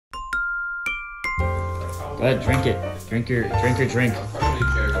Go ahead, drink it. Drink your drink. Drink your drink.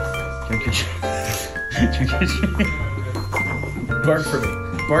 Drink your drink. Bark for me.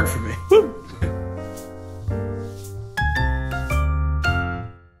 Bark for me.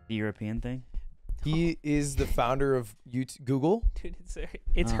 The European thing? He is the founder of Google. Dude,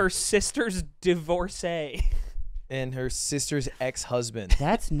 it's her sister's divorcee. And her sister's ex-husband.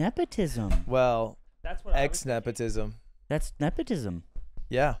 That's nepotism. Well, That's what ex-nepotism. That's nepotism.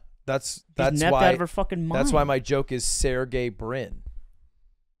 Yeah, that's She's nepped why. out of her fucking mind. That's why my joke is Sergey Brin.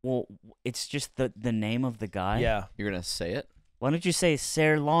 Well, it's just the name of the guy. Yeah. You're gonna say it? Why don't you say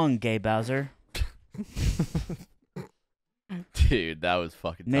Ser Long, gay Bowser? Dude, that was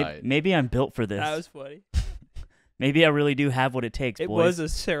fucking tight. Maybe I'm built for this. That was funny. Maybe I really do have what it takes, It boys. was a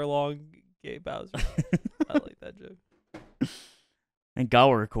Sarah Long gay Bowser. I like that joke. Thank God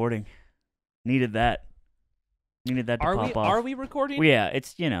we're recording. Needed that. Needed that to pop off. Are we recording? Well, yeah,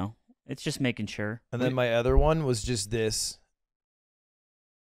 it's, you know, it's just making sure. And then my other one was just this.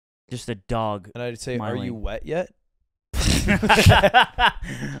 Just a dog. And I'd say, smiling. are you wet yet?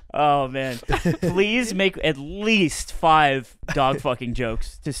 Oh, man. Please make at least 5 dog fucking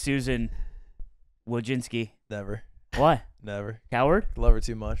jokes to Susan Wojcinski. Never. What? Never. Coward? Love her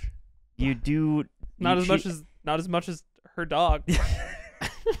too much. You do... Not as much as her dog.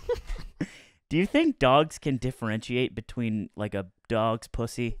 Do you think dogs can differentiate between like a dog's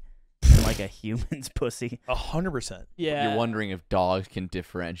pussy and like a human's pussy? 100%. Yeah. You're wondering if dogs can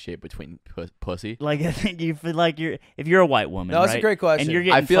differentiate between pussy? Like, I think you feel like if you're a white woman, No, that's right? a great question. And you're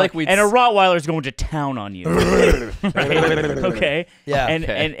getting I feel like we'd and a Rottweiler's going to town on you. Okay. Yeah.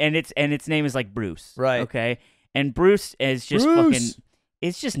 And its name is like Bruce. Right. Okay. And Bruce is just Bruce. fucking.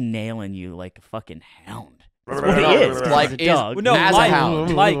 It's just nailing you like a fucking hound. That's No, what no, it is. no, no, like, Like a dog. No, as a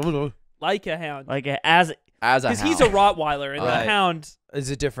hound. like a hound. Like as As a Because hound. he's a Rottweiler and Right. the hound Is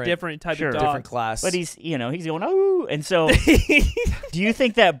a different type Sure. of dog. different class. But he's going, oh, and so do you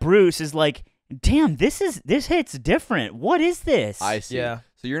think that Bruce is like, damn, this hits different. What is this? I see. Yeah.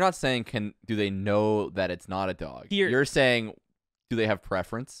 So you're not saying do they know that it's not a dog? Here- You're saying do they have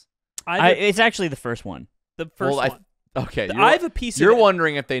preference? It's actually the first one. the first Well, one. Okay. I have a piece You're of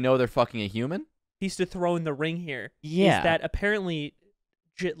wondering if they know they're fucking a human? piece to throw in the ring here. Yeah. Is that apparently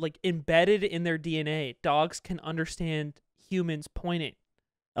like embedded in their DNA, dogs can understand humans pointing.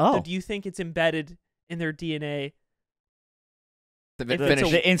 Oh, So do you think it's embedded in their DNA? Finish.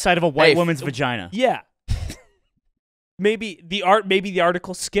 the inside of a white Hey, woman's vagina. Yeah. Maybe the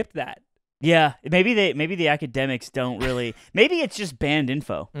article skipped that. Yeah, maybe the academics don't really. Maybe it's just banned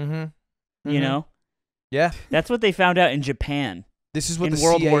info. Mm-hmm. You know, Yeah. that's what they found out in Japan. This is what In the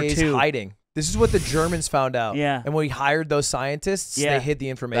World War CIA is II. hiding. This is what the Germans found out. Yeah. And when we hired those scientists, Yeah. they hid the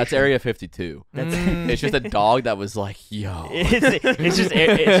information. That's Area 52. It's just a dog that was like, yo. It's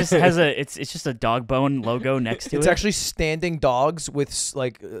just a dog bone logo next to It's it. actually standing dogs with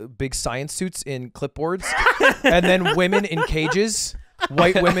big science suits in clipboards, and then women in cages,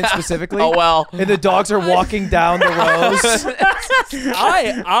 white women specifically. Oh, well. And the dogs are walking down the rows.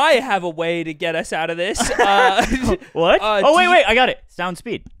 I have a way to get us out of this. What? do Oh wait, you- I got it. Sound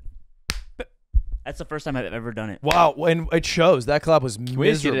speed. That's the first time I've ever done it. Wow, and it shows that clap was Can we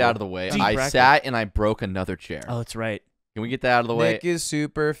just get miserable. it out of the way? Deep I bracket. sat and I broke another chair. Oh, that's right. Can we get that out of the way? Nick is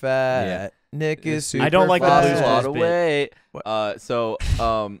super fat. Nick is super I don't like the fat. Blues a lot Clues of bit. weight. What? So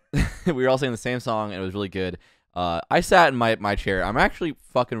we were all singing the same song and it was really good. I sat in my chair. I'm actually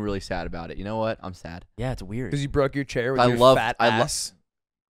fucking really sad about it. You know what? I'm sad. Yeah, it's weird. Because you broke your chair with I your love- fat I lo- ass.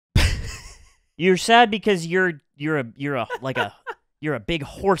 You're sad because you're a big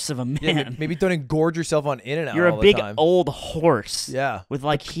horse of a man. Yeah, maybe don't engorge yourself on In-N-Out You're all a big the time. old horse. Yeah. With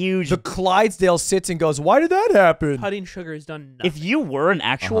like huge. The Clydesdale sits and goes, why did that happen? Cutting sugar has done nothing. If you were an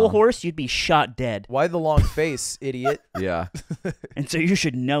actual horse, you'd be shot dead. Why the long face, idiot? Yeah. And so you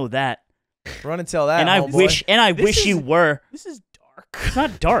should know that. Run and tell that, And I homeboy. wish you were. This is dark. It's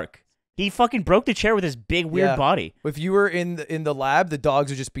not dark. He fucking broke the chair with his big weird Yeah. body. If you were in the lab, the dogs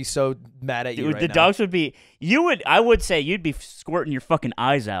would just be so mad at you Dude, right the now. dogs would be. I would say you'd be squirting your fucking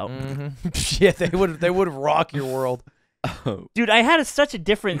eyes out. Mm-hmm. Yeah, they would rock your world. Dude, I had such a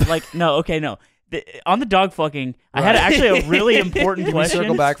different no. On the dog fucking, I had actually a really important Can we question.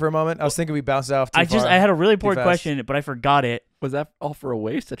 circle back for a moment? I was thinking we bounced it off too far. I had a really important fast. question, but I forgot it. Was that all for a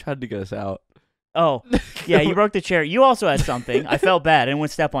waste? I tried to get us out. Oh, yeah, you broke the chair. You also had something. I felt bad. I didn't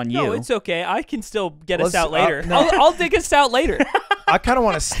want to step on you. No, it's okay. I can still get us Let's- out later. no. I'll dig us out later. I kind of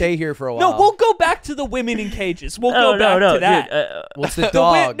want to stay here for a while. No, we'll go back to the women in cages. We'll go back no, to that. dude, What's the The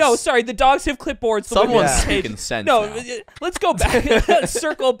dogs? no, sorry, the dogs have clipboards. The Someone's women's speaking cages. sense No, now. let's go back.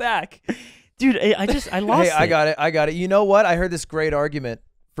 Circle back. dude, I lost Hey, it. I got it. You know what? I heard this great argument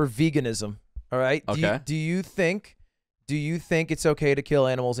for veganism. All right. Okay. Do you think it's okay to kill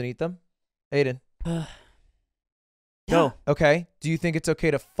animals and eat them, Aiden? No. Okay. Do you think it's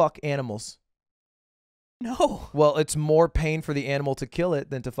okay to fuck animals? No. Well, it's more pain for the animal to kill it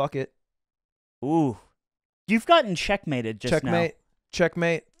than to fuck it. Ooh. You've gotten checkmated just Checkmate. now.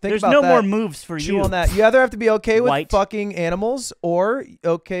 Checkmate. Think There's about no that. more moves for Chew you. on that. You either have to be okay with White. fucking animals or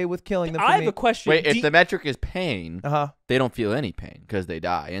okay with killing them. I have a question. Wait, Do if you- the metric is pain, Uh-huh. they don't feel any pain because they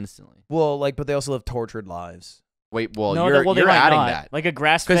die instantly. Well, but they also live tortured lives. Wait, well, No, you're they might adding not. that. Like a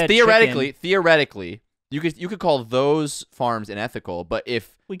grass-fed Because chicken. theoretically, you could call those farms unethical, but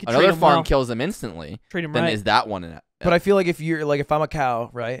if we could treat another 'em farm well. kills them instantly, Treat 'em then right. is that one But I feel like if you're if I'm a cow,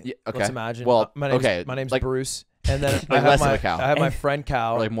 right? Yeah, okay. Let's imagine. Well, my name's, okay, my name's like- Bruce, and then I like have less my of a cow. I have my friend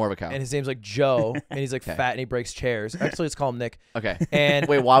cow, or like more of a cow? and his name's like Joe, and he's like Okay. fat and he breaks chairs. Actually, let's call him Nick. Okay. And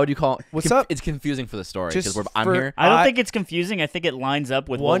Wait, why would you call? What's up? It's confusing for the story Just because I'm for- here. I don't I- think it's confusing. I think it lines up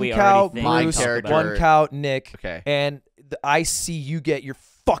with what one we cow already think. My Bruce, character- one cow Nick, Okay. and I see you get your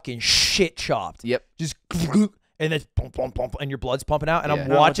fucking shit chopped. Yep. Just and then bump, bump, bump, and your blood's pumping out, and Yeah. I'm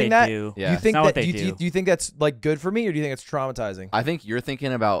Not what watching they that. do. Yeah. You think Not that what they do do. you think that's like good for me, or do you think it's traumatizing? I think you're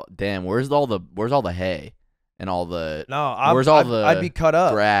thinking about, damn, where's all the hay and all the No, Where's all I'd the be cut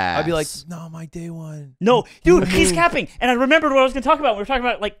up. grass? I'd be like, no, my day one. No, dude, he's Move. capping. And I remembered what I was going to talk about. We were talking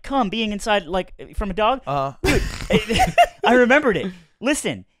about, like, cum being inside, like, from a dog. I remembered it.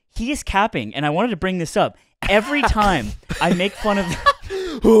 Listen, he is capping, and I wanted to bring this up. Every time I make fun of...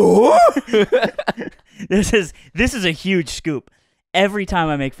 This is a huge scoop. Every time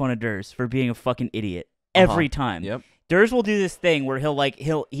I make fun of Durs for being a fucking idiot. Every time. Yep. Durs will do this thing where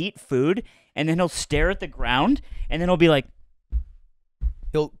he'll eat food, and then he'll stare at the ground, and then he'll be like,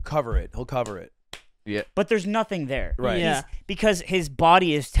 He'll cover it. Yeah. but there's nothing there. Right. Yeah. Because his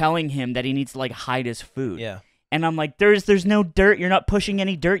body is telling him that he needs to, like, hide his food. Yeah. And I'm like, there's no dirt. You're not pushing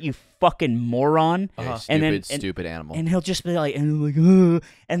any dirt, you fucking moron. Uh-huh. Stupid animal. And he'll just be like, and I'm like, ugh.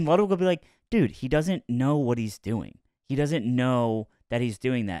 And Ludwig will be like, dude, he doesn't know what he's doing. He doesn't know that he's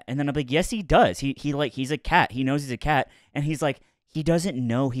doing that. And then I'm like, yes, he does. He's a cat. He knows he's a cat. And he's like, he doesn't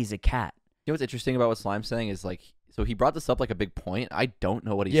know he's a cat. You know what's interesting about what Slime's saying is like, so he brought this up like a big point. I don't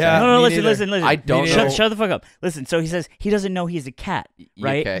know what he's Yeah. saying. No, me listen. neither. I don't Me know. neither. Shut the fuck up. Listen, so he says he doesn't know he's a cat,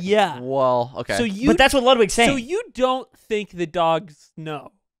 right? Okay. Yeah. Well, okay. So you But that's what Ludwig's saying. So you don't think the dogs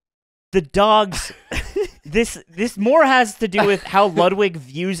know? The dogs this more has to do with how Ludwig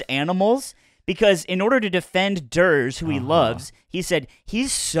views animals, because in order to defend Durs, who he loves, he said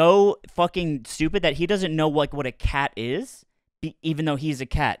he's so fucking stupid that he doesn't know what a cat is, even though he's a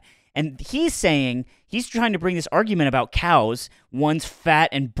cat. And he's saying, he's trying to bring this argument about cows. One's fat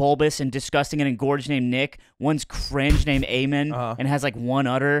and bulbous and disgusting and engorged named Nick. One's cringe named Amen and has like one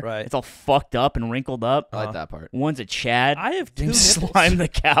udder. Right. It's all fucked up and wrinkled up. I like that part. One's a Chad. I have two named nipples. Slime the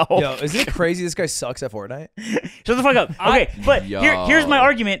cow. Yo, isn't it crazy? This guy sucks at Fortnite. Shut the fuck up. Okay, but here's my Yo.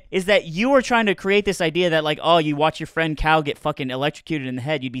 argument is that you are trying to create this idea that, like, oh, you watch your friend cow get fucking electrocuted in the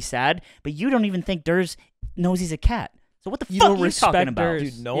head, you'd be sad, but you don't even think Durs knows he's a cat. So what the You fuck don't are you respect talking about? Durs.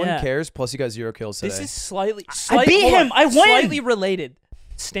 Dude, no Yeah. one cares. Plus, you got 0 kills today. This is slightly beat hold him. on. I win. Slightly related.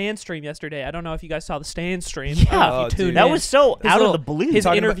 Stan stream yesterday. I don't know if you guys saw the Stan stream. I don't know Yeah. if you Oh, tuned dude. in. That was so His out little- of the blue. his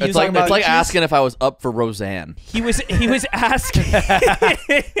Talking about- interviews It's like on it's like beaches. asking if I was up for Roseanne. He was asking.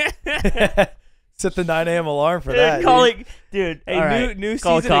 Set the 9 a.m. alarm for that. Dude, Hey, all right. new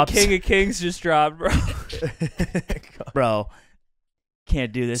Call season of cops. King of Kings just dropped, bro. Bro,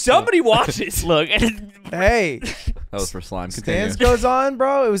 can't do this. Somebody watches. Look, Hey, That was for Slime. Continue. Stans goes on,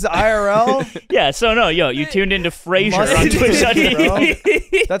 bro. It was the IRL. yeah. So no, you tuned into Frasier Must on see Twitch.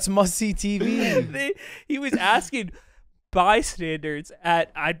 TV, bro. That's must see TV. He was asking bystanders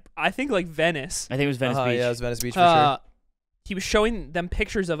at I think like Venice. I think it was Venice Beach. Yeah, it was Venice Beach for sure. He was showing them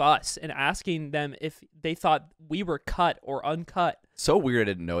pictures of us and asking them if they thought we were cut or uncut. So weird.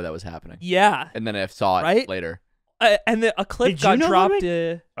 I didn't know that was happening. Yeah. And then I saw it Right? later. And a clip Did you got know, dropped.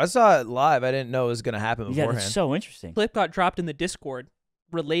 Ludwig? I saw it live. I didn't know it was gonna happen Yeah, beforehand. that's so interesting. Clip got dropped in the Discord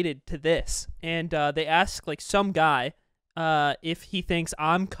related to this, and they asked like some guy if he thinks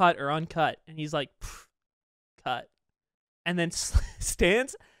I'm cut or uncut, and he's like, cut. And then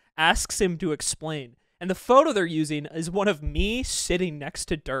Stans asks him to explain, and the photo they're using is one of me sitting next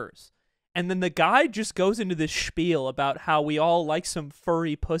to Durs. And then the guy just goes into this spiel about how we all like some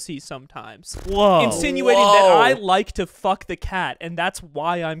furry pussy sometimes, Whoa. insinuating that I like to fuck the cat, and that's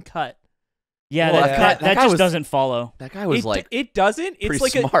why I'm cut. Yeah, Well, that that guy just was- doesn't follow. That guy was like, it doesn't. It's pretty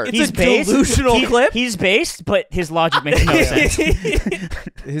like smart. it's He's a based. delusional clip. He's based, but his logic makes no sense.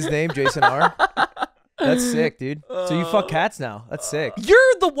 His name, JasonR. That's sick, dude. So you fuck cats now. That's sick.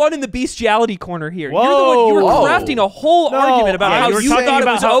 You're the one in the bestiality corner here. Whoa. You're the one. You were Whoa. crafting a whole argument about how you were you talking thought it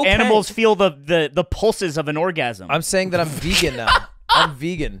about was how okay. animals feel the pulses of an orgasm. I'm saying that I'm vegan now. I'm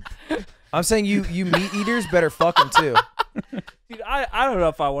vegan. I'm saying you meat eaters better fuck them too. Dude, I don't know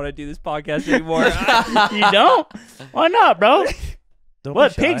if I want to do this podcast anymore. You don't? Why not, bro? Don't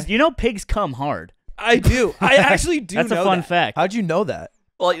What be shy. pigs? You know pigs come hard. I do. I actually do. That's know a fun that. fact. How'd you know that?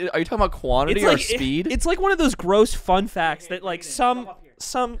 Well, are you talking about quantity or speed? It's like one of those gross fun facts that like some.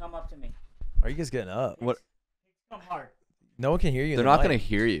 Come up to me. Are you guys getting up? What? Come hard. No one can hear you. They're in the not mic. gonna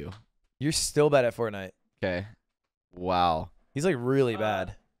hear you. You're still bad at Fortnite. Okay. Wow. He's like really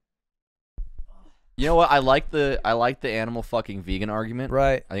bad. You know what? I like the animal fucking vegan argument.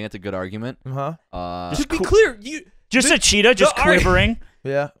 Right. I think that's a good argument. Uh-huh. To be clear, you Just a cheetah just quivering.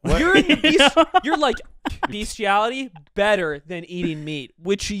 Yeah. What? you're in the you're like bestiality better than eating meat,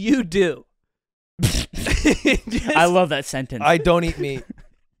 which you do. I love that sentence. I don't eat meat.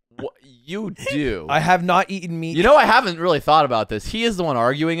 What you do? I have not eaten meat You know, I haven't really thought about this. He is the one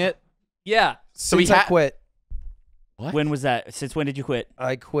arguing it. Yeah. since he I quit. What? When was that? Since when did you quit?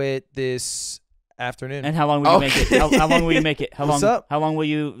 I quit this afternoon. And how long will you make it? How long will you make it? How What's long? up? How long will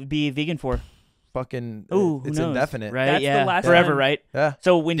you be vegan for? Fucking. Ooh, who it's knows? indefinite. Right? That's the yeah. last Forever, time. right? Yeah.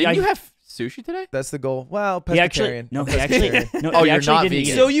 So when Didn't you have sushi today? That's the goal. Well, he actually pescatarian. no, I'm he actually pescatarian. no, Oh, he you're actually not didn't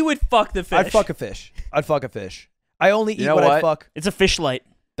vegan. eat So it. you would fuck the fish. I'd fuck a fish. I'd fuck a fish. I only eat You know what I what? fuck. It's a fish light.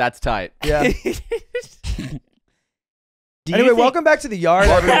 That's tight. Yeah. Do you Anyway, think- welcome back to the yard,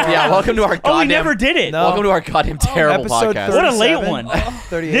 everyone. Yeah, welcome to our goddamn. Oh, we never did it. No. Welcome to our goddamn terrible Episode podcast. What a late 37, one.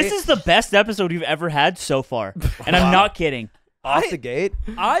 38. This is the best episode we've ever had so far, and I'm not kidding. off the gate.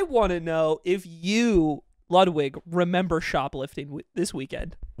 I want to know if you, Ludwig, remember shoplifting this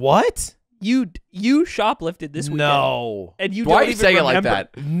weekend. What? You shoplifted this weekend. No. And you Why don't are you even saying it remember.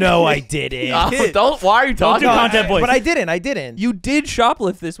 like that? No, I didn't. Don't. Why are you Don't talking? do about content voice. But I didn't. You did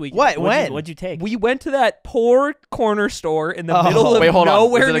shoplift this weekend. What? What'd you take? We went to that poor corner store in the middle of Wait, hold on.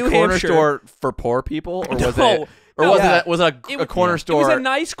 nowhere, Was it a New corner Hampshire. store for poor people, or was No. it? Or was Yeah. it? Was it a corner It store? was a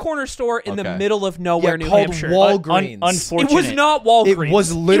nice corner store in the Okay. middle of nowhere, New called Hampshire. Walgreens. Unfortunate. It was not Walgreens. It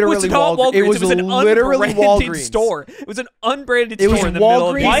was literally It was not Walgreens. Walgreens. It was an literally unbranded Walgreens. store. It was an unbranded It was store in the middle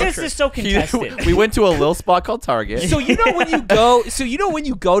of Walgreens. New Why is Hampshire. this so contested? we went to a little spot called Target. So you know when you go,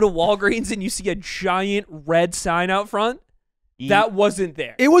 to Walgreens and you see a giant red sign out front, that wasn't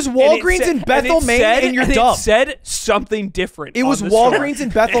there. It was And Walgreens said- in Bethel, and it Maine, said- and you're and dumb. It said something different. It on was the store. Walgreens in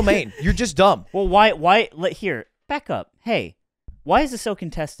Bethel, Maine. You're just dumb. Well, why? Here, back up. Hey, why is this so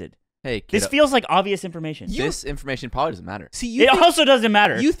contested? Hey, This kiddo, feels like obvious information. this information probably doesn't matter. See, you It think, also doesn't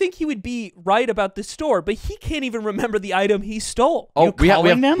matter. you think he would be right about the store, but he can't even remember the item he stole. Oh, You we have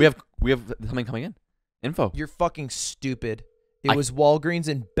calling them? we have something coming in. Info. You're fucking stupid. It was Walgreens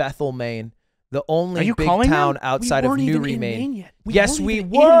in Bethel, Maine. The only Are you big calling town them? outside we of weren't New even in Maine. Maine yet. Yes, weren't we even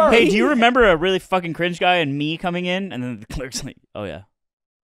in were. Hey, Maine do you yet. remember a really fucking cringe guy and me coming in, and then the clerk's like, "Oh yeah."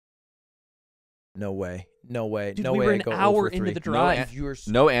 No way. No way. Dude, no we way. were I an go hour 0 for into 3. the drive. No, you're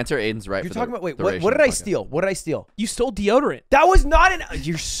No answer. Aiden's right. You're for talking the about wait. duration What of did the I podcast. steal? What did I steal? You stole deodorant. That was not an.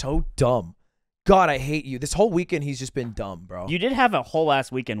 You're so dumb. God, I hate you. This whole weekend he's just been dumb, bro. You did have a whole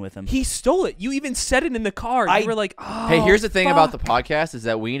ass weekend with him. He stole it. You even said it in the car. You were like, oh, Hey, here's the thing about the fuck. podcast is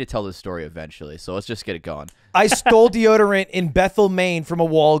that we need to tell this story eventually. So let's just get it going. I stole deodorant in Bethel, Maine from a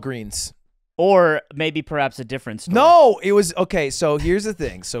Walgreens. Or maybe perhaps a different story. No, it was okay. So here's the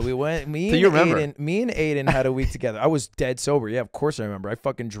thing. So we went. So you remember. Me and Aiden had a week together. I was dead sober. Yeah, of course I remember. I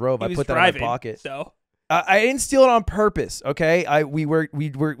fucking drove. He I was put that driving, in my pocket. So I didn't steal it on purpose. Okay,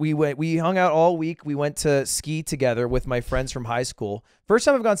 we hung out all week. We went to ski together with my friends from high school. First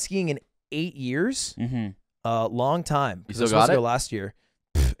time I've gone skiing in 8 years. Mm-hmm. Long time. You 'Cause I was still got supposed to it? go last year.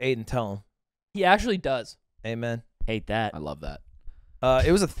 Pff, Aiden, tell him. he actually does. Amen. Hate that. I love that.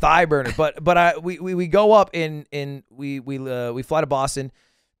 It was a thigh burner, but we go up and we fly to Boston,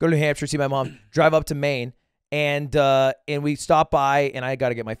 go to New Hampshire, see my mom, drive up to Maine, and we stop by, and I got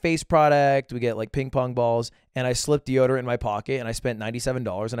to get my face product. We get like ping pong balls, and I slipped deodorant in my pocket, and I spent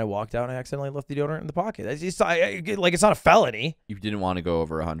 $97, and I walked out and I accidentally left the deodorant in the pocket. It's just, like it's not a felony. You didn't want to go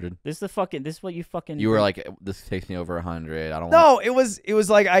over 100. This is what you fucking. You were like, this takes me over 100. I don't. No, it was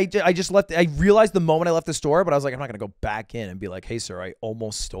like I just left. I realized the moment I left the store, but I was like, I'm not gonna go back in and be like, hey sir, I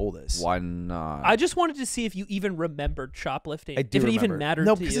almost stole this. Why not? I just wanted to see if you even remembered shoplifting. I do if it remember. even mattered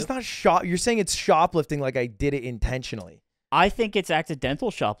No, to because you. it's not shop. You're saying it's shoplifting like I did it intentionally. I think it's accidental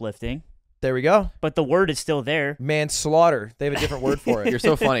shoplifting, There we go. but the word is still there. Manslaughter. They have a different word for it. You're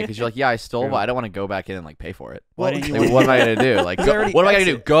so funny because you're like, yeah, I stole, but I don't want to go back in and like pay for it. Why didn't you? Like, what am I gonna do? Like, It's already what am I gonna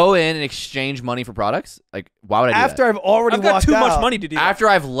do? exit. Go in and exchange money for products? Like, why would I do After that? I've already I've got walked too out. much money to do that. After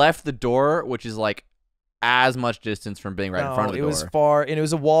I've left the door, which is like as much distance from being right in front of the it door. was far, and it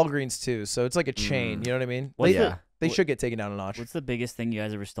was a Walgreens too, so it's like a chain. You know what I mean? What's yeah. They should get taken down a notch. What's the biggest thing you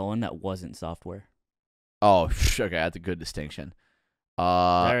guys ever stolen that wasn't software? Oh, okay, that's a good distinction.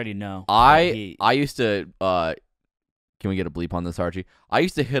 I already know. I used to. Can we get a bleep on this, Archie? I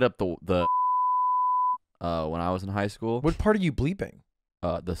used to hit up the when I was in high school. What part are you bleeping?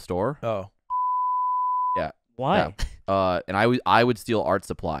 The store. Oh, Why? Yeah. And I would steal art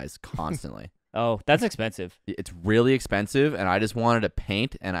supplies constantly. Oh, that's expensive. It's really expensive, and I just wanted to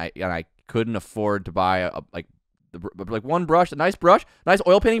paint, and I couldn't afford to buy like one brush, a nice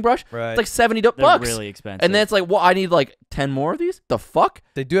oil painting brush. right. It's like $70 They're bucks. really expensive. And then it's like, well, I need like 10 more of these. The fuck?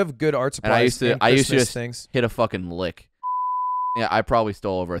 They do have good art And I supplies. used to Christmas just things. hit a fucking lick. Yeah, I probably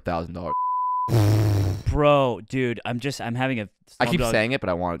stole over $1,000. Bro, dude, I'm having a I keep Slumdog- saying it, but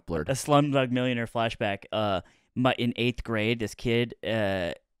I want it blurred. a Slumdog Millionaire flashback. In 8th grade, this kid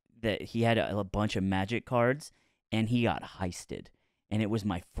that he had a bunch of magic cards, and he got heisted. And it was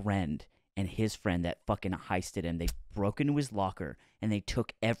my friend and his friend that fucking heisted him. They broke into his locker and they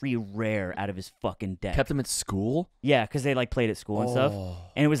took every rare out of his fucking deck. Kept him at school? Yeah, because they like played at school and stuff. Oh.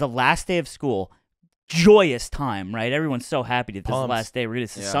 And it was the last day of school. Joyous time, right? Everyone's so happy that this is the Pumped. last day. We're gonna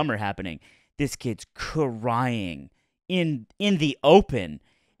see Yeah. summer happening. This kid's crying in the open,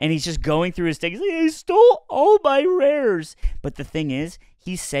 and he's just going through his things. He's like, "He stole all my rares." But the thing is,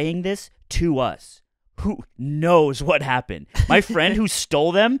 he's saying this to us. Who knows what happened? My friend who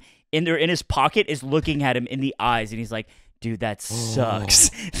stole them, and they're in his pocket, is looking at him in the eyes, and he's like, "Dude, that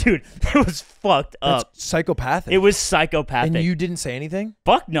sucks." Dude, it was fucked That's up. psychopathic. It was psychopathic. And you didn't say anything?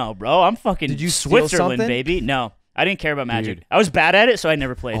 Fuck no, bro. I'm fucking Did you steal Switzerland, something? baby. No, I didn't care about magic. Dude. I was bad at it, so I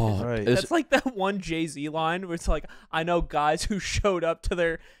never played. Oh, Right. it's- That's like that one Jay-Z line where it's like, I know guys who showed up to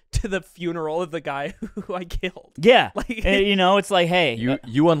the funeral of the guy who I killed. Yeah, Like- and, it's like, hey,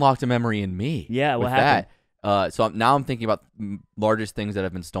 you unlocked a memory in me. Yeah, what with happened? That. So now I'm thinking about largest things that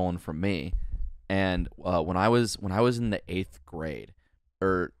have been stolen from me. And when I was in the 8th grade,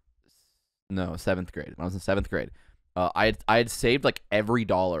 or no, 7th grade. When I was in 7th grade, I had saved like every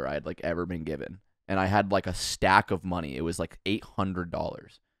dollar I had like ever been given, and I had like a stack of money. It was like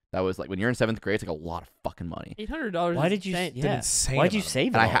 $800. That was like, when you're in 7th grade, it's like a lot of fucking money. $800. why is did you? insane. Yeah, insane why'd you amount.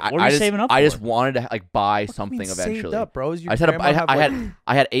 save it? And all? What are you saving up I for? just wanted to like buy What do you something mean eventually. Saved up, bro. Is your I had grandma have, like-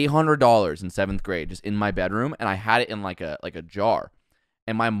 I had $800 in 7th grade just in my bedroom, and I had it in like a jar,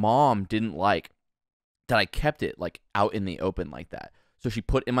 and my mom didn't like that I kept it like out in the open like that. So she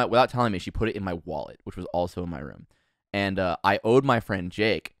put in my, without telling me, she put it in my wallet, which was also in my room. And I owed my friend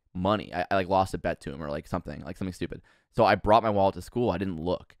Jake money. I like lost a bet to him or like something stupid. So I brought my wallet to school. I didn't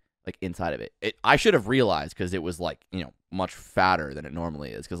look like inside of it. I should have realized, because it was like, much fatter than it normally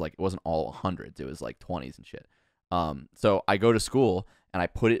is, because like it wasn't all hundreds. It was like 20s and shit. So I go to school and I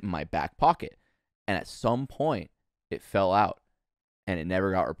put it in my back pocket, and at some point it fell out and it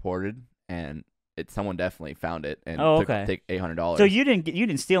never got reported, and someone definitely found it and took $800. So you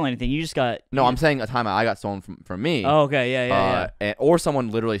didn't steal anything. You just got. No, I'm saying a time I got stolen from me. Oh, okay, yeah. Or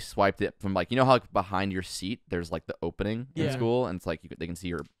someone literally swiped it from, like, you know how like behind your seat there's like the opening in Yeah. school, and it's like they can see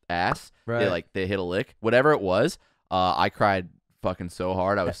your ass. Right. They hit a lick, whatever it was. I cried fucking so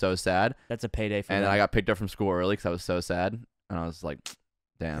hard. I was so sad, That's a payday for and them. then I got picked up from school early because I was so sad, and I was like,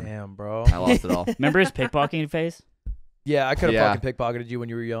 damn, Damn, bro. I lost it all. Remember his pickpocketing phase? Yeah, I could have Yeah. fucking pickpocketed you when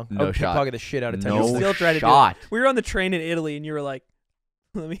you were young. I No would shot. pickpocket the shit out of 10 No You still try to do shot. We were on the train in Italy, and you were like,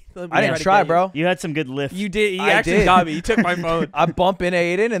 let me I didn't to try, get you. bro. You had some good lift. You did. You I actually did. got me. You took my phone. I bump into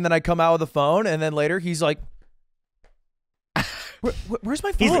Aiden, and then I come out with a phone, and then later he's like, where's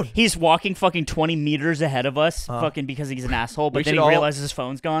my phone? He's walking fucking 20 meters ahead of us, fucking because he's an asshole. But We then he should all- realizes his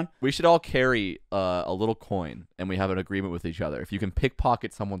phone's gone. We should all carry a little coin, and we have an agreement with each other. If you can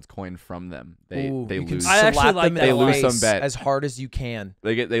pickpocket someone's coin from them, they Ooh, you can lose. I actually slap like them that in a the lot. They lose some face bet. as hard as you can.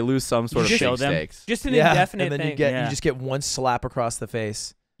 They lose some sort of just show big them. stakes. Just an Yeah, indefinite and then thing. you get Yeah. you just get one slap across the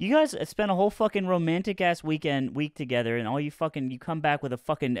face. You guys spent a whole fucking romantic ass week together, and all you come back with a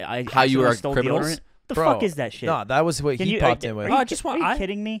fucking How you are stole criminals? deodorant. The Bro, fuck is that shit? No, that was what Can he you, popped in with. I just want- Are you I-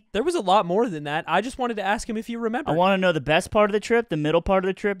 kidding me? There was a lot more than that. I just wanted to ask him if you remember. I want to know the best part of the trip, the middle part of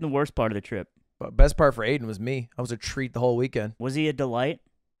the trip, and the worst part of the trip. But best part for Aiden was me. I was a treat the whole weekend. Was he a delight?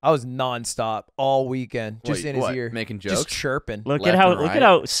 I was nonstop all weekend, just in his What, ear, making just jokes? chirping. Look Left at how and look at right.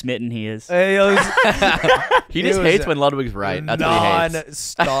 how smitten he is. Hey, it was He just It was hates when Ludwig's right. That's what he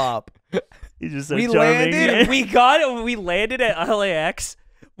hates. non-stop. He's just so We charming. landed, We landed at LAX.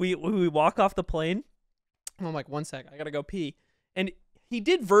 We walk off the plane. And I'm like, 1 sec, I gotta go pee. And he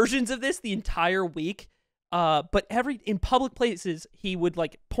did versions of this the entire week. But in public places, he would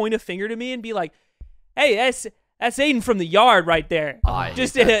like point a finger to me and be like, "Hey, that's Aiden from the yard right there. I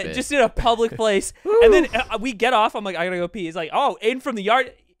Just hate in that a bit. just in a public place. And then we get off. I'm like, I gotta go pee. He's like, oh, Aiden from the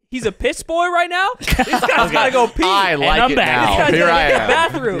yard. He's a piss boy right now. This guy's gotta go pee. I like I'm it back. This now. guy's Here gotta I get to the am.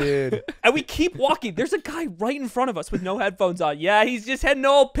 bathroom. Dude. And we keep walking. There's a guy right in front of us with no headphones on. Yeah, he's just heading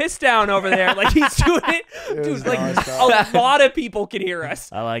old piss down over there. Like he's doing it. Dude, like a lot of people can hear us.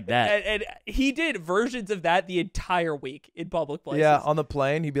 I like that. And he did versions of that the entire week in public places. Yeah, on the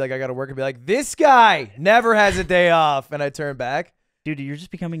plane, he'd be like, I got to work, and be like, this guy never has a day off. And I turn back. Dude, you're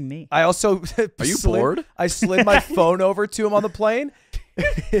just becoming me. I also Are you bored? I slid my phone over to him on the plane.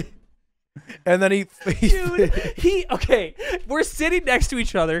 And then he Dude, okay, we're sitting next to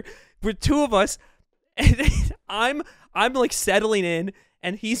each other. We're two of us, and I'm like settling in,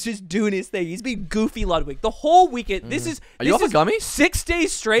 and he's just doing his thing. He's being goofy Ludwig the whole weekend. This is Are you off a gummy? 6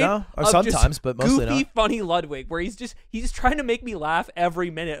 days straight. No, of sometimes, just but mostly goofy, not. funny Ludwig, where he's just trying to make me laugh every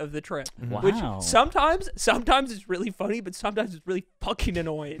minute of the trip. Wow. Which sometimes it's really funny, but sometimes it's really fucking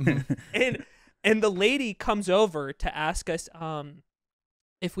annoying. and the lady comes over to ask us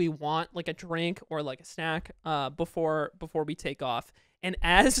if we want like a drink or like a snack before we take off. And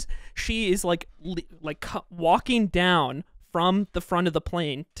as she is like walking down from the front of the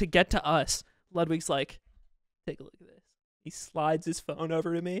plane to get to us, Ludwig's like, take a look at this. He slides his phone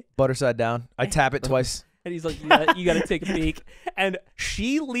over to me, butter side down. I tap it twice. and he's like, you gotta take a peek. And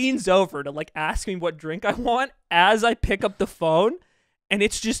she leans over to like ask me what drink I want as I pick up the phone, and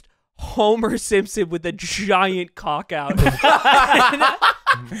it's just Homer Simpson with a giant cock out. Pink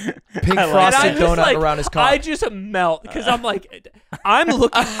I like frosted And I'm just donut like, around his cock. I just melt because I'm like, I'm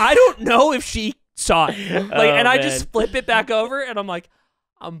looking. I don't know if she saw it. Like, and I just flip it back over, and I'm like,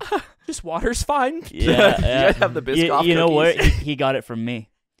 just water's fine. Yeah, You guys have the Biscoff You know what? cookies? He got it from me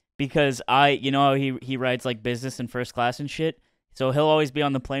because you know how he rides like business and first class and shit. So he'll always be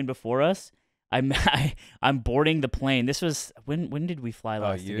on the plane before us. I'm boarding the plane. This was when did we fly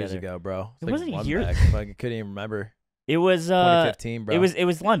last years together? ago, bro. It's It wasn't one years- back. Like, I couldn't even remember. It was 2015, bro. It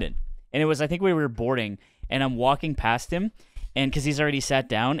was London, and it was I think we were boarding, and I'm walking past him, and because he's already sat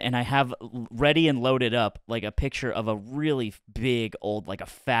down, and I have ready and loaded up like a picture of a really big old, like a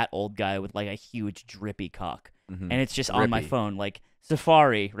fat old guy with like a huge drippy cock, and it's just on my Drippy. phone, like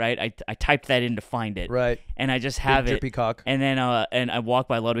Safari, right? I typed that in to find it, Right. and I just have Big it, drippy cock. and then and I walk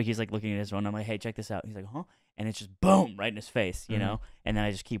by Ludwig, he's like looking at his phone, I'm like, hey, check this out. He's like, huh? And it's just boom right in his face, you know. And then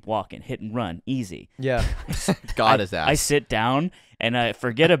I just keep walking, hit and run, easy. Yeah. God is ass. I sit down and I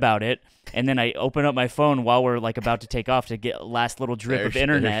forget about it, and then I open up my phone while we're like about to take off to get last little drip of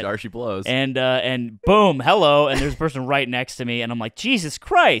internet, There she blows. and boom, hello, and there's a person right next to me, and I'm like, Jesus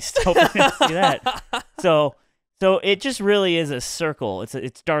Christ, hope you didn't see that. So it just really is a circle.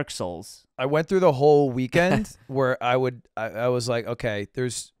 It's Dark Souls. I went through the whole weekend where I was like, okay,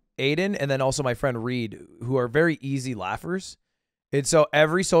 there's Aiden and then also my friend Reed, who are very easy laughers. And so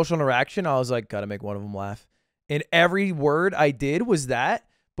every social interaction, I was like, gotta make one of them laugh. And every word I did was that,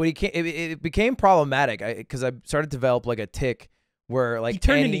 but it became problematic because I started to develop like a tick where like He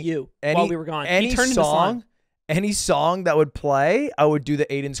turned into you while we were gone. Any He turned into slime. any song that would play, I would do the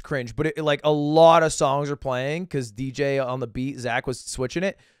Aiden's cringe. But like a lot of songs are playing because DJ on the beat, Zach was switching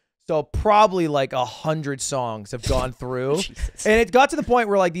it. So probably like 100 songs have gone through. Jesus. And it got to the point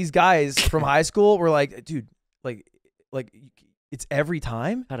where like these guys from high school were like, dude, like it's every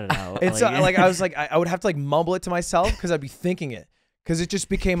time. Cut it out. And so like I was like, I would have to like mumble it to myself because I'd be thinking it because it just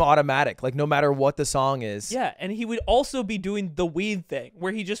became automatic. Like no matter what the song is. Yeah, and he would also be doing the weed thing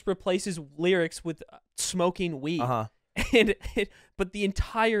where he just replaces lyrics with smoking weed. But the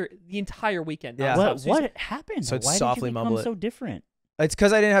entire weekend. Yeah. nonstop. What happened? So it's Why softly did you mumble become it. so different? It's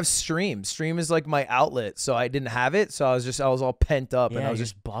because I didn't have Stream. Stream is like my outlet, so I didn't have it. So I was all pent up, and I was you're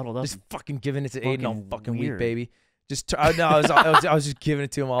just bottled up. just fucking giving it to Aiden all Fucking fucking week, weird. baby. Just I was just giving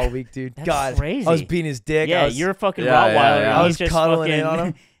it to him all week, dude. That's God, crazy. I was beating his dick. Yeah, I was, you're a fucking Yeah, Rottweiler. yeah, yeah. and I he's was just cuddling fucking, in on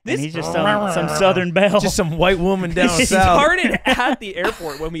him. and he's just some Southern belle. just some white woman down It south. started at the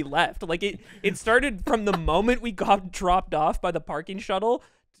airport when we left. Like it started from the moment we got dropped off by the parking shuttle.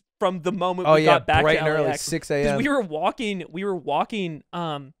 From the moment Oh we yeah, got back bright to and early, LAX. 6 Because a.m. we were walking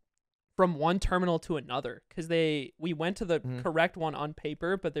from one terminal to another because we went to the correct one on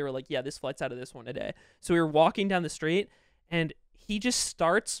paper, but they were like, yeah, this flight's out of this one today. So we were walking down the street, and he just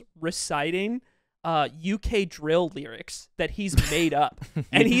starts reciting UK drill lyrics that he's made up,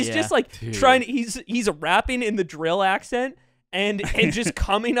 and he's Yeah. just like trying. He's rapping in the drill accent. And just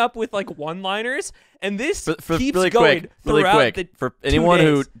coming up with like one-liners, and this For keeps really going really throughout quick. the For 2 anyone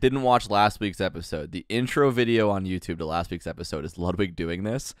who days. didn't watch last week's episode, the intro video on YouTube to last week's episode is Ludwig doing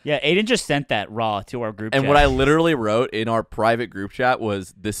this. Yeah, Aiden just sent that raw to our group And chat. what I literally wrote in our private group chat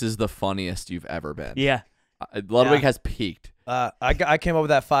was, "This is the funniest you've ever been." Yeah. Ludwig has peaked. I came up with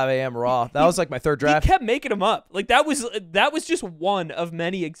that 5 a.m. raw. That was like my third draft. He kept making them up. Like that was just one of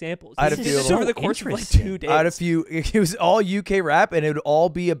many examples. I had a He few did of this them. over the course of like Interesting. 2 days. I had a few. It was all UK rap, and it would all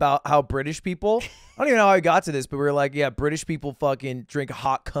be about how British people. I don't even know how I got to this, but we were like, yeah, British people fucking drink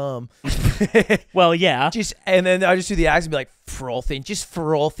hot cum. Well, yeah. And then I just do the accent, and be like, frothing, just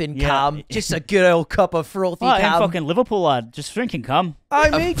frothing Yeah. cum, just a good old cup of frothy Well, and cum. fucking Liverpool lad, just drinking cum.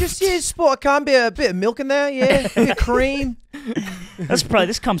 I mean, just spot a cum, a bit of milk in there, yeah, a bit of cream, That's probably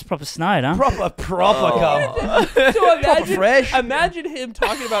this cum's proper snide, huh? proper cum. So imagine, fresh. imagine him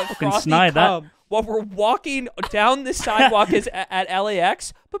talking about frothy snide that. cum while we're walking down the sidewalk at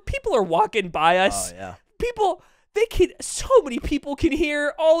LAX, but people are walking by us. Oh yeah. People, so many people can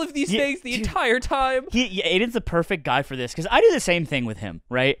hear all of these things the entire time. Aiden's the perfect guy for this because I do the same thing with him,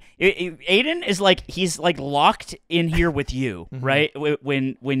 right? Aiden is like he's like locked in here with you, right?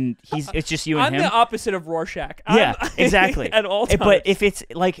 When it's just you and I'm him. the opposite of Rorschach. Yeah, exactly. At all times. But if it's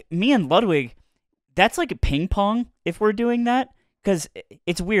like me and Ludwig, that's like a ping pong if we're doing that because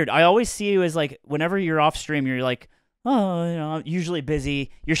it's weird. I always see you as like whenever you're off stream, you're like, oh, you know, I'm usually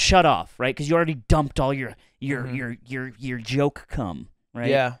busy. You're shut off, right? Because you already dumped all your joke cum, right?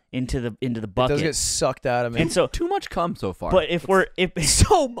 Yeah. Into the It bucket. does get sucked out of me. And so, Too much cum so far. but if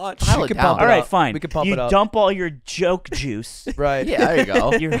so much. Pile we it could down. pump all it right, up. fine. We could pump you it up. dump all your joke juice, Right. yeah, there you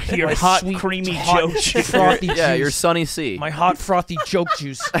go. your My hot sweet, creamy hot, joke juice, frothy Yeah, juice. your Sunny C. My hot frothy joke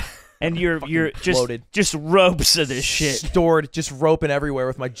juice. and you're bloated. just ropes of this shit. Stored, just roping everywhere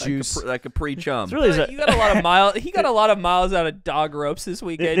with my juice. like a pre-chum. It's really You got a lot of miles. He got a lot of miles out of dog ropes this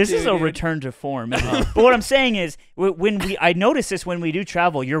weekend. This too, is a dude. return to form. But what I'm saying is, I notice this when we do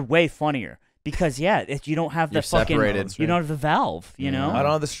travel, you're way funnier because you don't have the You're fucking, separated. you don't have the valve, you know. I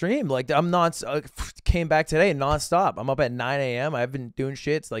don't have the stream. Like I'm came back today nonstop. I'm up at 9 a.m. I've been doing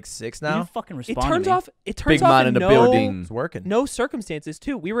shit. It's like 6 You now. didn't fucking It respond. turns to me. off. It turns Big off man in in the no, building. It's working. No circumstances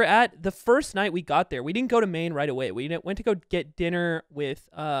too. We were at the first night we got there. We didn't go to Maine right away. We went to go get dinner with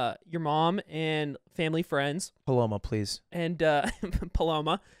your mom and family friends Paloma, please. and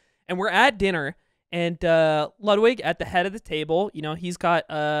Paloma, and we're at dinner. And Ludwig at the head of the table. You know, he's got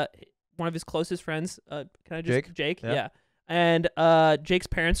one of his closest friends. Can I just Jake? Yeah. Yeah. And Jake's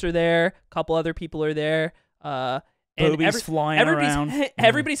parents are there. A couple other people are there. And Boobies flying around.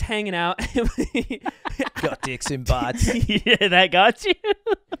 Everybody's hanging out. Got dicks in butts. Yeah, that got you.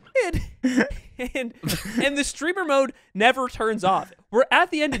 and the streamer mode never turns off. We're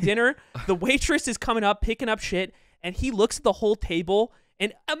at the end of dinner. The waitress is coming up, picking up shit, and he looks at the whole table.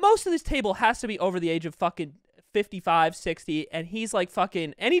 And most of this table has to be over the age of fucking 55, 60, and he's like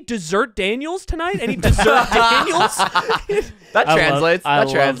fucking, any dessert Daniels tonight? Any dessert Daniels? That translates. I That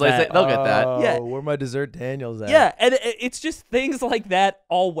love translates. that. They'll get that. Yeah. Where my dessert Daniels at? Yeah, and it's just things like that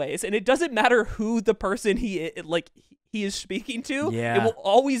always. And it doesn't matter who the person he is speaking to. Yeah. It will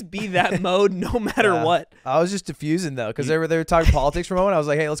always be that mode no matter Yeah. what. I was just diffusing though, because they were talking politics for a moment. I was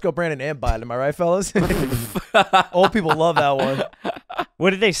like, hey, let's go Brandon and Biden. Am I right, fellas? Old people love that one. What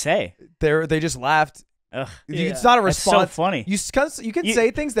did they say? They just laughed. Ugh. It's not a That's so response. funny. You can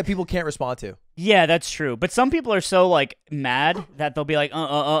say things that people can't respond to. Yeah, that's true. But some people are so like mad that they'll be like,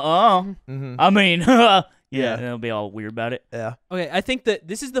 Mm-hmm. I mean, yeah, Yeah. they'll be all weird about it. Yeah. Okay, I think that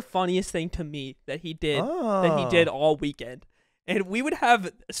this is the funniest thing to me that he did Oh. all weekend. And we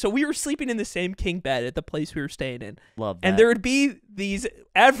were sleeping in the same king bed at the place we were staying in. Love that. And there would be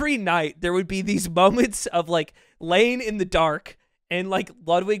every night there would be these moments of like laying in the dark, and like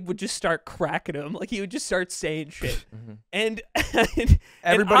Ludwig would just start cracking him. Like he would just start saying shit. And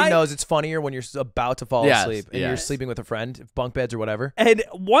Everybody I- knows it's funnier when you're about to fall Yes, asleep and you're yes. sleeping with a friend, bunk beds or whatever. And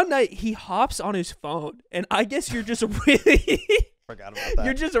one night he hops on his phone, and I guess you're just really Forgot about that.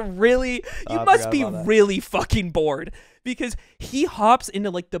 you're just really you I must forgot be about that. really fucking bored, because he hops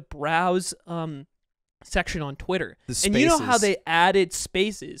into like the browse section on Twitter. The And you know how spaces. they added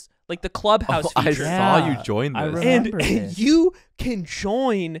spaces, like the clubhouse I feature. Yeah. saw you join I this. remember. And this. you can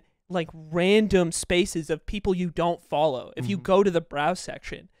join like random spaces of people you don't follow if you go to the browse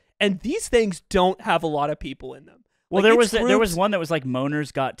section. And these things don't have a lot of people in them. Well, Like, there it's was groups- one that was like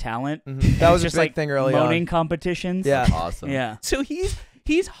Moaners Got Talent. That was just a big like thing early moaning on. competitions. Yeah. Awesome. Yeah. So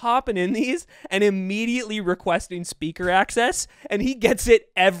he's hopping in these and immediately requesting speaker access, and he gets it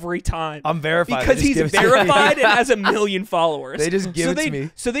every time. I'm verified. Because They just he's give it to me. verified and has 1 million followers. They just give so it they, to me.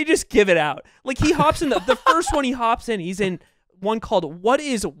 So they just give it out. Like he hops in the first one he hops in, he's in one called "What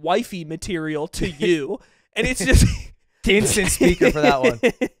is wifey material to you?" And it's just Instant speaker for that one.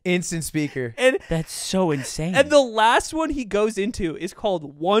 Instant speaker. and That's so insane. and the last one he goes into is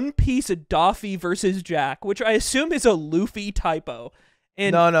called "One Piece of Doffy versus Jack," which I assume is a Luffy typo.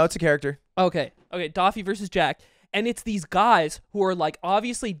 And No, it's a character. okay, Okay, Doffy versus Jack. And it's these guys who are like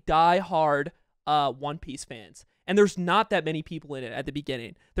obviously die-hard One Piece fans. And there's not that many people in it at the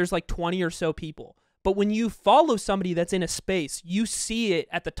beginning. There's like 20 or so people. But when you follow somebody that's in a space, you see it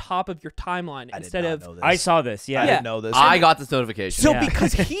at the top of your timeline instead of... I saw this, yeah. I didn't know this. I got this notification. So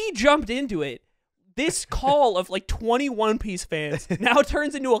because he jumped into it, this call of like 20 One Piece fans now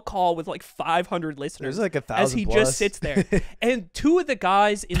turns into a call with like 500 listeners. There's like 1,000 as he plus. just sits there. And two of the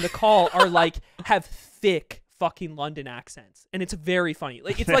guys in the call are like, have thick fucking London accents. And it's very funny.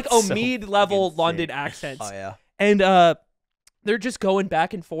 Like it's like That's so Omid level fucking London sick. accents. Oh, yeah. And they're just going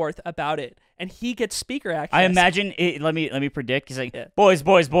back and forth about it. And he gets speaker access. I imagine it. Let me predict. He's like, Yeah. boys,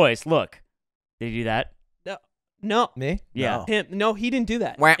 look. Did he do that? No. Me? Yeah. No. No, he didn't do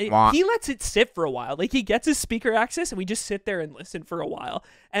that. Wah, wah. He lets it sit for a while. Like he gets his speaker access, and we just sit there and listen for a while.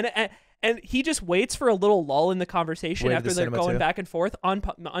 And he just waits for a little lull in the conversation Wave to after the they're cinema going too. back and forth.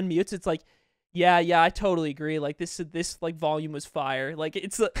 Unmutes. It's like, yeah, I totally agree. Like this like volume was fire. Like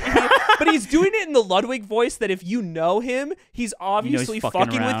it's, but he's doing it in the Ludwig voice that if you know him, he's obviously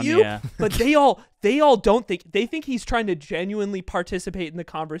fucking around, with you. yeah. But they all don't think, they think he's trying to genuinely participate in the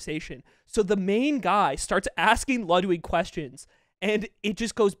conversation. So the main guy starts asking Ludwig questions, and it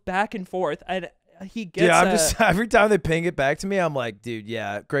just goes back and forth. And he gets Yeah, I'm just every time they ping it back to me, I'm like, dude,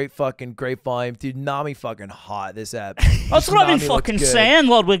 yeah, great volume, dude. Nami fucking hot. This app. That's what I've been Nami looks fucking good. saying,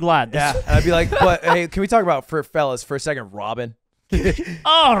 Ludwig lad. Yeah, and I'd be like, but hey, can we talk about for fellas for a second, Robin?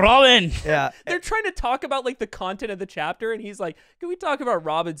 Oh, Robin. Yeah, they're trying to talk about like the content of the chapter, and he's like, "Can we talk about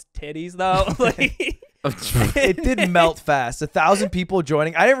Robin's titties though?" Like, it did melt fast. 1,000 people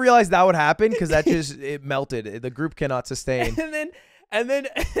joining. I didn't realize that would happen because it melted. The group cannot sustain. and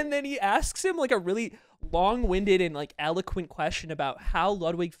then he asks him like a really long-winded and like eloquent question about how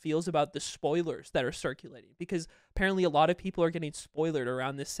Ludwig feels about the spoilers that are circulating, because apparently a lot of people are getting spoiled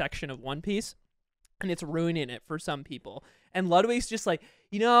around this section of One Piece, and it's ruining it for some people. And Ludwig's just like,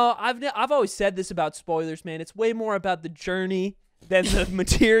 I've always said this about spoilers, man. It's way more about the journey than the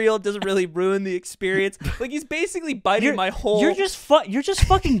material. It doesn't really ruin the experience. Like he's basically biting my whole. You're just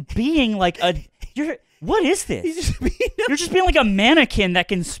fucking being like what is this? He's just being You're just being like a mannequin that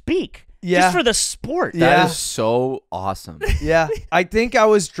can speak. Yeah. Just for the sport. Yeah. That is so awesome. Yeah, I think I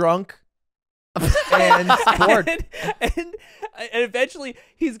was drunk and bored. and eventually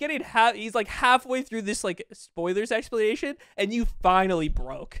he's getting he's like halfway through this like spoilers explanation, and you finally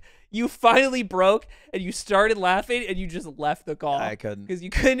broke. And you started laughing, and you just left the call. I couldn't. Because you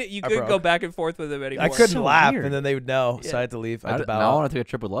couldn't broke. go back and forth with him anymore. I couldn't So laugh, weird. and then they would know, so Yeah. I had to leave. I had to Now I bow out. want to take a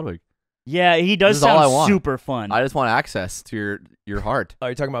trip with Ludwig. Yeah, he does This is all I sound want. super fun. I just want access to your heart. Oh,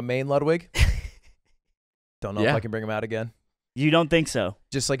 you're talking about main Ludwig? Don't know if Yeah. I can bring him out again. You don't think so?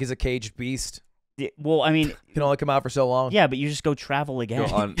 Just like he's a caged beast. Well, I mean, Can only come out for so long. yeah, but you just go travel again.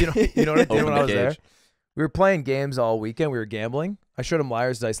 Go on. You know what I did Open when the I was there? cage. We were playing games all weekend. We were gambling. I showed him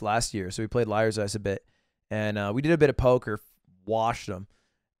Liar's Dice last year, so we played Liar's Dice a bit. And we did a bit of poker, washed them.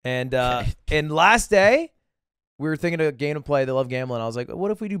 And and last day, we were thinking of a game to play. They love gambling. I was like,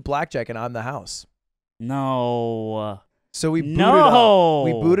 what if we do blackjack and I'm the house? No. So we booted No. up.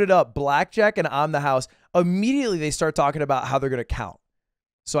 We booted up blackjack and I'm the house. Immediately, they start talking about how they're going to count.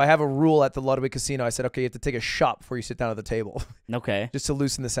 So I have a rule at the Ludwig Casino. I said, okay, you have to take a shot before you sit down at the table, Okay. just to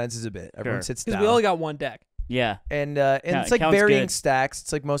loosen the senses a bit. Everyone Sure. sits Because down. we only got one deck. Yeah. And Count- it's like counts varying good. stacks.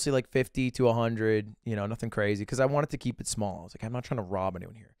 It's like mostly like 50 to 100, nothing crazy. Because I wanted to keep it small. I was like, I'm not trying to rob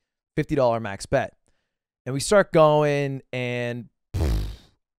anyone here. $50 max bet. And we start going, and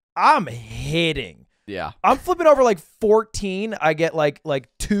I'm hitting. Yeah. I'm flipping over like 14. I get like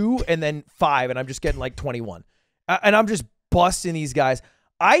 2 and then 5, and I'm just getting like 21. And I'm just busting these guys.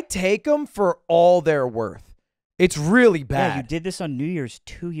 I take them for all they're worth. It's really bad. Yeah, you did this on New Year's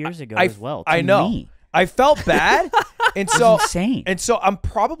 2 years ago I- as well. I to know. me. I felt bad. And It's so insane. And so I'm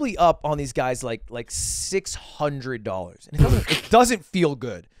probably up on these guys like $600, and it doesn't feel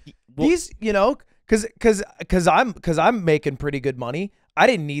good. Well- These, because I'm making pretty good money. I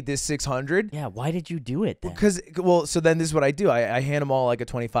didn't need this 600. Yeah, why did you do it then? So then this is what I do. I hand them all like a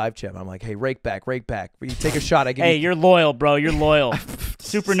 25 chip. I'm like, hey, rake back. You take a shot. I give Hey, you. you're loyal, bro. You're loyal.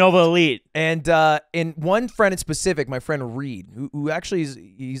 Supernova Elite. And one friend in specific, my friend Reed, who actually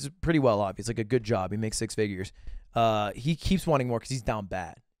he's pretty well off. He's like a good job. He makes 6 figures. He keeps wanting more because he's down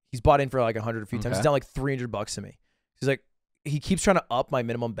bad. He's bought in for like 100 a few times. Okay. He's down like $300 to me. He's like, he keeps trying to up my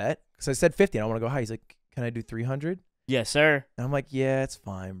minimum bet because I said 50 and I want to go high. He's like, can I do 300? Yes, sir. And I'm like, yeah, it's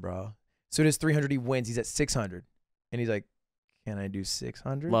fine, bro. So it is 300. He wins. He's at 600, and he's like, can I do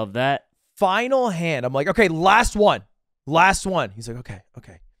 600? Love that. Final hand. I'm like, okay, last one. He's like,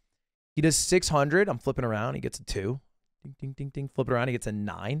 okay. He does 600. I'm flipping around. He gets a 2. Ding, ding, ding, ding. Flip it around. He gets a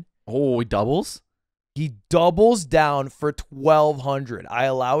 9. Oh, he doubles? He doubles down for 1,200. I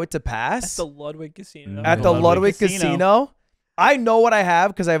allow it to At pass. the Ludwig Casino. At the Ludwig Casino. Casino. I know what I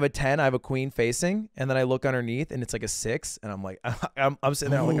have because I have a 10. I have a queen facing, and then I look underneath, and it's like a 6, and I'm like, I'm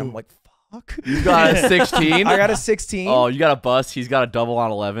sitting there like, I'm like, fuck. You got a 16? I got a 16. Oh, you got a bust. He's got a double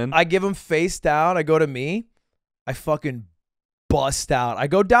on 11. I give him face down. I go to me. I fucking bust out. I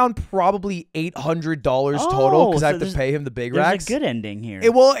go down probably $800 total because so I have to there's- pay him the big There's racks. a good ending here.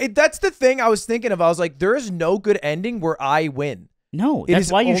 That's the thing I was thinking of. I was like, there is no good ending where I win. no, It that's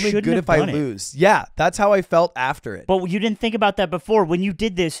is why you only shouldn't good have if I done it. lose. Yeah, that's how I felt after it. But you didn't think about that before when you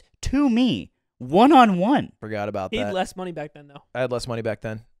did this to me, one-on-one. Forgot about He had that. less money back then, though. I had less money back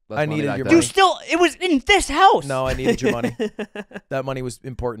then. Less I money needed back your then. money. You still, it was in this house. No, I needed your money. That money was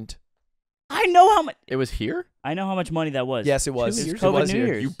important. I know how much. It was here? I know how much money that was. Yes, it was. It was It COVID was New here.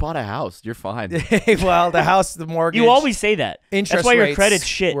 Year's. You bought a house. You're fine. Well, the house, the mortgage. You always say that. interest That's why your rates credit's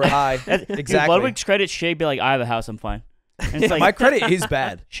shit. were high. Dude, Exactly. Ludwig's credit shit be like, I have a house, I'm fine. And it's like, My credit is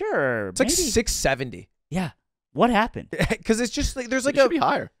bad. sure, It's like maybe. 670. Yeah. What happened? Because it's just like there's It like should be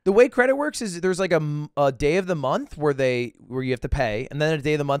higher. the way credit works is there's like a day of the month where you have to pay, and then a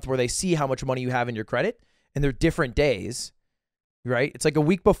day of the month where they see how much money you have in your credit, and they're different days, right? It's like a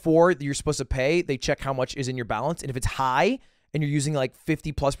week before you're supposed to pay, they check how much is in your balance, and if it's high and you're using like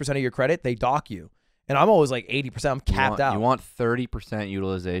 50+% of your credit, they dock you. And I'm always like 80%. I'm capped out. You want 30%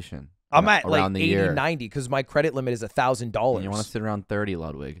 utilization. I'm at around like the 80, year. 90 because my credit limit is And $1,000. you want to sit around 30,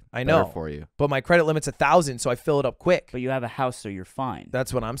 Ludwig. I Better know. for you. But my credit limit's 1,000, so I fill it up quick. But you have a house, so you're fine.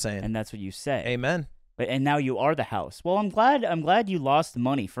 That's what I'm saying. And that's what you say. Amen. But and now you are the house. Well, I'm glad you lost the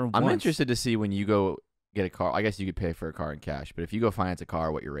money for I'm once. interested to see when you go get a car. I guess you could pay for a car in cash, but if you go finance a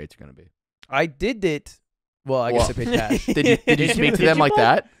car, what your rates are going to be. I did it. Well, I guess I paid cash. Did you Did speak to you them like both?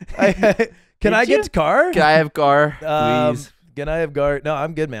 that? Can Did I you? get the car? Can I have car, please? Can I have car? No,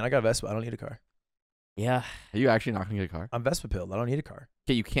 I'm good, man. I got a Vespa. I don't need a car. Yeah. Are you actually not going to get a car? I'm Vespa pilled. I don't need a car.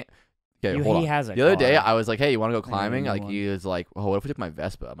 Okay, you can't. Okay, He hold on. has a The other day, car. I was like, "Hey, you want to go I know climbing?" you Like want. he was like, "Oh, what if we took my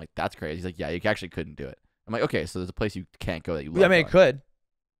Vespa?" I'm like, "That's crazy." He's like, "Yeah, you actually couldn't do it." I'm like, "Okay, so there's a place you can't go that you love." I mean, it could. I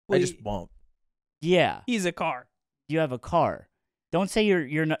Well, just won't. Yeah. He's a car. You have a car. Don't say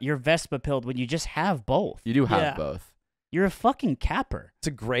you're Vespa pilled when you just have both. You do have Yeah. both. You're a fucking capper. It's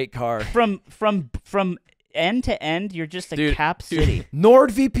a great car. From end to end, you're just a Dude, cap city.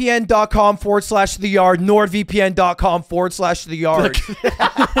 NordVPN.com/the yard. NordVPN.com/the yard.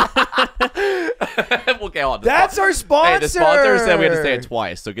 Okay, hold on. That's our sponsor. Hey, the sponsor said we had to say it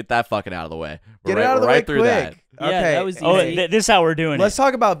twice, so get that fucking out of the way. Get We're it out of the right way through quick. that. Yeah, Okay. that was Oh, easy. this is how we're doing Let's it.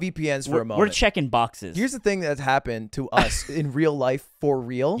 talk about VPNs for a We're moment. checking boxes. Here's the thing that's happened to us in real life for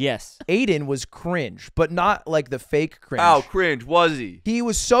real. yes. Aiden was cringe, but not like the fake cringe. How cringe was he? He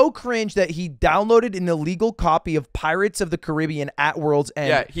was so cringe that he downloaded an illegal copy of Pirates of the Caribbean at World's End.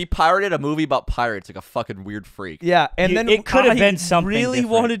 Yeah, he pirated a movie about pirates like a fucking weird freak. Yeah, and then it could have I been something really different.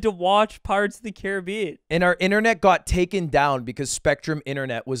 wanted to watch Pirates of the Caribbean. and our internet got taken down because Spectrum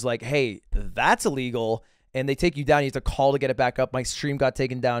Internet was like, "Hey, that's illegal," and they take you down. You have to call to get it back up. My stream got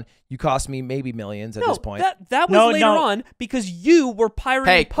taken down. You cost me maybe millions at No, this point. that was No, later no. on because you were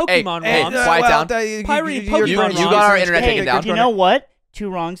pirating Pokemon hey, ROMs. quiet down. Pirating you're Pokemon trying to You do got our some internet shit. taken down. You know what? 2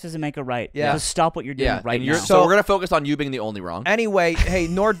 wrongs doesn't make a right. Yeah. Just stop what you're doing Yeah, right and now. so So- we're gonna focus on you being the only wrong. Anyway, hey,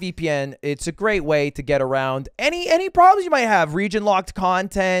 NordVPN, it's a great way to get around any problems you might have. Region locked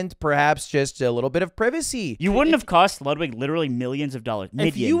content, perhaps just a little bit of privacy. You wouldn't have cost Ludwig literally millions of dollars.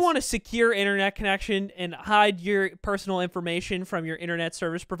 If you want a secure internet connection and hide your personal information from your internet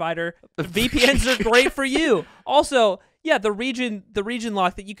service provider, VPNs are great for you. Also, yeah, the region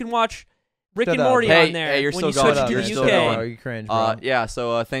lock that you can watch Rick Shut and up. Morty Hey, on there hey, you're when still you going. switch Shut up, to you're the still UK. going. Oh, you cringe, bro. Yeah,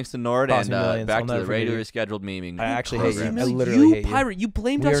 so thanks to Nord Cost and me millions. back I'll to the never forget regularly you. scheduled memeing. I actually hate you. programs. I You literally hate you. pirate. You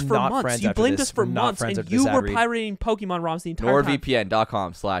blamed We us are for not months. friends You after blamed this. us for We're not months, friends and after this you ad were read. pirating Pokemon ROMs the entire time.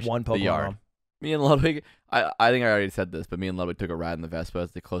 NordVPN.com/the One Pokemon yard. ROM. Me and Ludwig, I think I already said this, but me and Ludwig took a ride in the Vespa.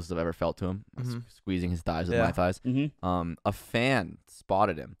 It's the closest I've ever felt to him. I was squeezing his thighs with Yeah. my thighs. Mm-hmm. A fan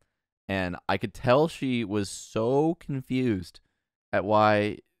spotted him, and I could tell she was so confused at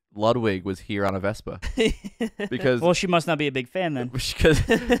why Ludwig was here on a Vespa because Well, she must not be a big fan then. because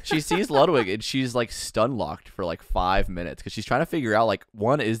she sees Ludwig and she's like stun locked for like 5 minutes because she's trying to figure out like,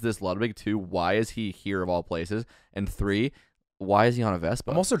 1, is this Ludwig? 2, why is he here of all places? And 3, why is he on a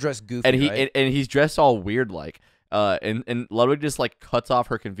Vespa? I'm also dressed goofy, and right? and he's dressed all weird like. And Ludwig just like cuts off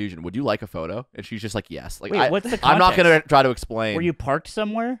her confusion. Would you like a photo? And she's just like, yes. Like, Wait, what's the I'm not context? gonna try to explain. Were you parked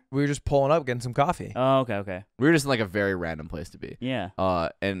somewhere? We were just pulling up, getting some coffee. Oh, okay. We were just in like a very random place to be. Yeah.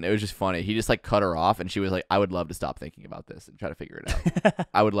 And it was just funny. He just like cut her off, and she was like, "I would love to stop thinking about this and try to figure it out.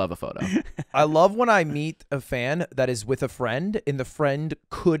 I would love a photo." I love when I meet a fan that is with a friend, and the friend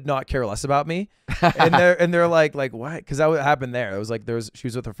could not care less about me, and they're like what? Because that happened there. It was like she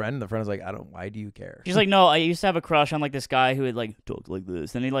was with a friend, and the friend was like, why do you care? She's like, no, I used to have a crush on like this guy who would like talk like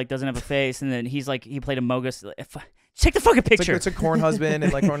this, and he like doesn't have a face, and then he's like he played a mogus. Take the fucking picture. It's a corn husband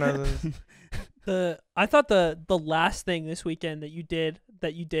and like corn husband. I thought the last thing this weekend that you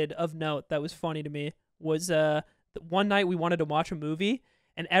did of note that was funny to me was one night we wanted to watch a movie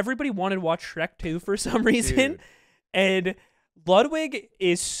and everybody wanted to watch Shrek 2 for some reason. Dude. And Ludwig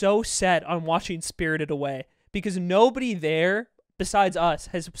is so set on watching Spirited Away because nobody there besides us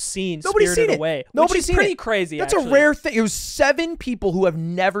has seen Nobody's Spirited seen it. Away. Nobody's which is seen pretty it. crazy. That's actually. a rare thing. It was 7 people who have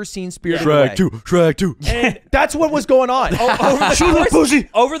never seen Spirited Away. Shrek 2. And That's what was going on.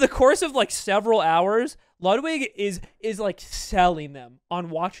 over the course of like several hours, Ludwig is like selling them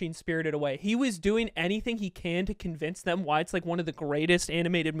on watching Spirited Away. He was doing anything he can to convince them why it's like one of the greatest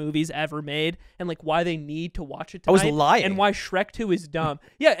animated movies ever made and like why they need to watch it I tonight. was lying. And why Shrek 2 is dumb.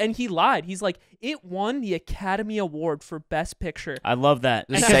 Yeah, and he lied. He's like, it won the Academy Award for Best Picture. I love that.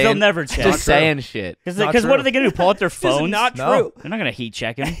 Just Because they'll saying- never check. Just saying shit. Because Not what true. are they gonna do? Pull out their This is phones? not No. true. They're not gonna heat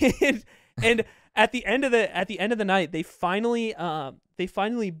check him. and at the end of the night, they finally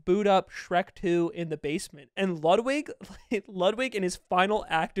boot up Shrek 2 in the basement, and Ludwig in his final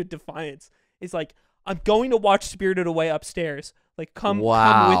act of defiance is like, "I'm going to watch Spirited Away upstairs. Like, come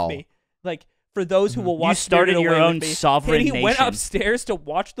Wow. with me. Like, for those who will watch You started Spirited your Away own with me." sovereign And he went nation. upstairs to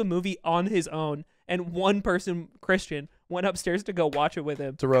watch the movie on his own, and one person, Christian, went upstairs to go watch it with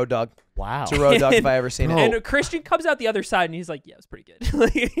him. It's a road dog. Wow. It's a road dog if I ever seen Bro. it. And Christian comes out the other side, and he's like, "Yeah, it's pretty good."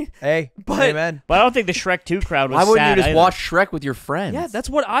 Like, Hey, But- amen. But I don't think the Shrek 2 crowd was Why wouldn't sad you just either. watch Shrek with your friends? yeah, that's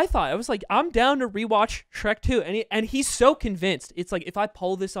what I thought. I was like, I'm down to rewatch Shrek 2. And he's so convinced. It's like, if I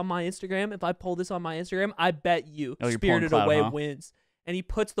poll this on my Instagram, I bet you Oh, you're pulling Spirited clout, Away huh? wins. And he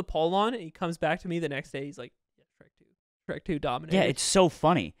puts the poll on, and he comes back to me the next day. He's like, yeah, Shrek 2 dominated. Yeah, it's so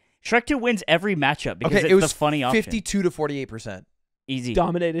funny. Shrek 2 wins every matchup because Okay, it's it was the funny option. 52 to 48%. Easy.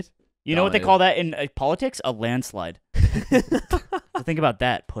 dominated. You know what they Dominated. call that in politics? A landslide. So think about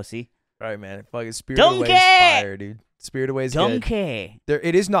that, pussy. All right, man. Fucking Spirited Away is Donkey! fire, dude. Spirited Away is good. Donkey.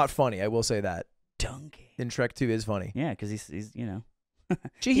 It is not funny. I will say that. Donkey. And Shrek 2 is funny. Yeah, because he's you know,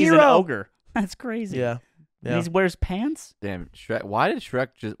 Chihiro. he's an ogre. That's crazy. Yeah. And Yeah. he wears pants. Damn, Shrek. Why did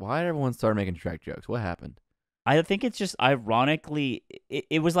everyone start making Shrek jokes? What happened? I think it's just ironically,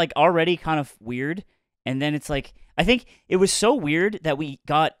 it was like already kind of weird, and then it's like I think it was so weird that we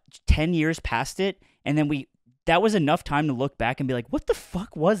got 10 years past it, and then that was enough time to look back and be like, what the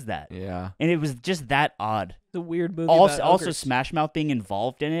fuck was that? Yeah. And it was just that odd. The weird movie. Also, about also ogres. Smash Mouth being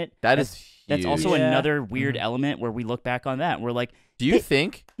involved in it. That's That's huge. also Yeah. another weird element where we look back on that and we're like, Do you Hey-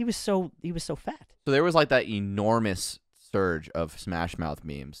 think he was so fat. so? There was like that enormous surge of Smash Mouth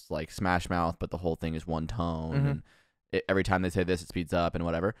memes, like Smash Mouth, but the whole thing is one tone, Mhm. and every time they say this, it speeds up and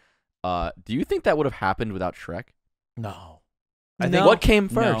whatever. Do you think that would have happened without Shrek? No. I think think What came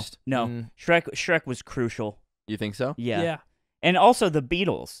first? No. Mm. Shrek was crucial. You think so? Yeah. And also the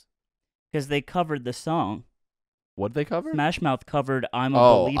Beatles, because they covered the song. What did they cover? Smash Mouth covered "I'm a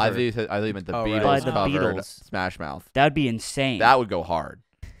Oh, Believer." I thought you meant the Oh, right. Beatles By the covered Beatles. Smash Mouth. That'd be insane. That would go hard.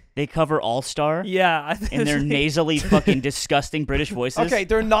 They cover All Star Yeah. I think in their nasally, fucking disgusting British voices. Okay,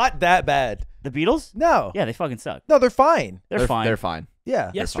 they're not that bad. The Beatles? No. Yeah, they fucking suck. No, they're fine. They're fine. They're fine.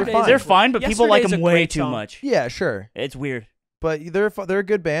 Yeah. Yesterday's fine. They're fine, but people like Yesterday's them a way great too song. much. Yeah, sure. It's weird. But they're a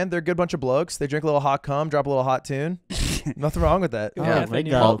good band. They're a good bunch of blokes. They drink a little hot cum, drop a little hot tune. Nothing wrong with that. Oh, Yeah. definitely they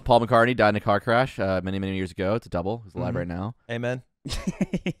not. go. Paul McCartney died in a car crash many years ago. It's a double. He's alive Mhm. right now. Amen.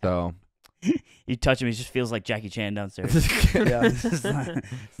 So You touch him, he just feels like Jackie Chan downstairs. Yeah.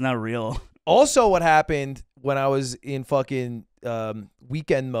 It's not real. Also, what happened when I was in fucking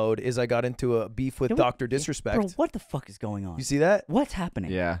weekend mode is I got into a beef with Yeah, Dr. Disrespect. Bro, what the fuck is going on? You see that? What's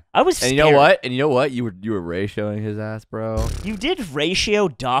happening? yeah. I was And scared. you know what? You were ratioing his ass, bro. You did ratio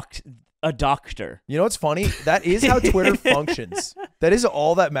a doctor. You know what's funny? That is how Twitter functions. That is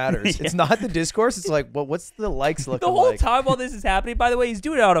all that matters. Yeah. It's not the discourse. It's like, well, what's the likes looking The whole like? time while this is happening, by the way, he's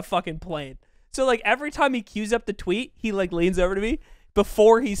doing it on a fucking plane. So like every time he queues up the tweet, he like leans over to me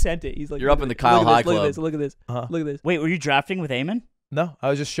before he sent it. He's like, You're "Look up at in the this, Kyle look at High this, look at Club." this, look at this, Uh-huh. look at this. Wait, were you drafting with Eamon? No, I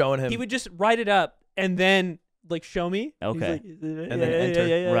was just showing him. He would just write it up and then like show me. He's Okay. like, And then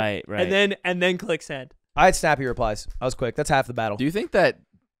enter. Right. And then click send. I had snappy replies. I was quick. That's half the battle. Do you think that?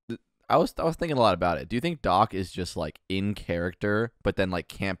 I was thinking a lot about it. Do you think Doc is just like in character, but then like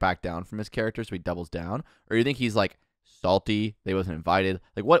can't back down from his character, so he doubles down, or do you think he's like salty? They wasn't invited.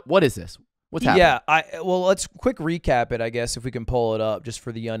 Like what is this? What's happening? Yeah, well, let's quick recap it, I guess, if we can pull it up just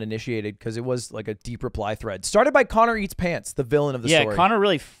for the uninitiated, because it was like a deep reply thread started by Connor Eats Pants, the villain of the story. Yeah, Connor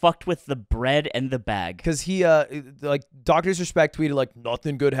really fucked with the bread and the bag. Because he, like, Dr. Disrespect tweeted, like,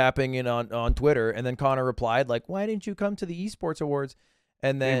 nothing good happening on Twitter. And then Connor replied, like, why didn't you come to the esports awards?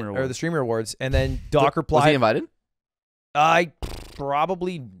 And then, or the streamer awards. And then Doc replied. Was he invited?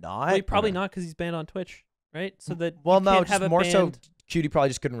 Probably not. Well, probably not because he's banned on Twitch, right? So that well, you no, can't just have more a so. banned... Cutie probably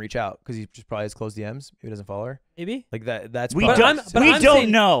just couldn't reach out because he just probably has closed DMs. He doesn't follow her. Maybe like that. That's we probably don't. But We I'm don't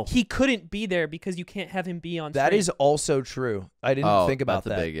saying know. He couldn't be there because you can't have him be on. That stream. is also true. I didn't think about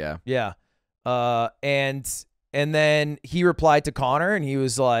that's that. A big, yeah. Yeah. And then he replied to Connor, and he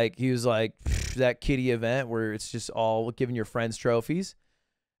was like, that kiddie event where it's just all giving your friends trophies.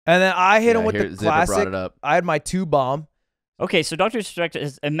 And then I hit him with the Zipper classic. brought it up. I had my 2 bomb. Okay, so Dr. Disrespect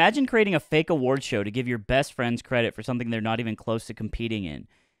is imagine creating a fake award show to give your best friends credit for something they're not even close to competing in.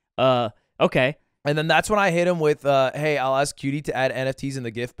 Okay. And then that's when I hit him with, hey, I'll ask Cutie to add NFTs in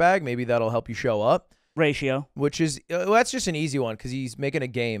the gift bag. Maybe that'll help you show up. Ratio. Which is, that's just an easy one because he's making a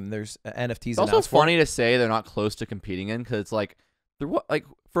game. There's NFTs. It's also funny to say they're not close to competing in because it's like, like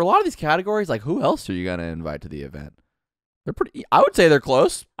for a lot of these categories, like who else are you gonna invite to the event? They're pretty. I would say they're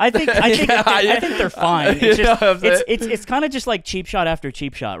close. I think they're fine. It's You know just what I'm saying? it's kind of just like cheap shot after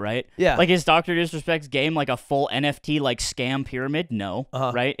cheap shot, right? Yeah. Like is Dr. Disrespect's game like a full NFT like scam pyramid? No,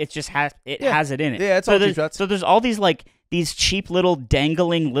 right? It just has has it in it. Yeah, it's all cheap there's, shots. so there's all these like these cheap little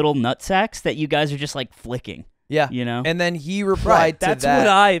dangling little nutsacks that you guys are just like flicking. Yeah. You know. And then he replied to That's that. what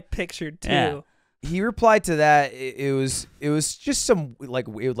I pictured too. Yeah. He replied to that. It was just some like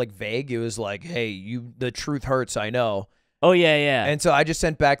vague. It was like, hey, the truth hurts. I know. Oh yeah, yeah. And so I just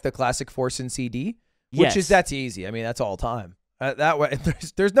sent back the classic Force and CD, which is that's easy. I mean, that's all time. That way,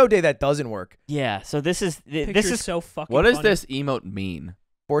 there's no day that doesn't work. Yeah. So this is So fucking. What does funny. this emote mean?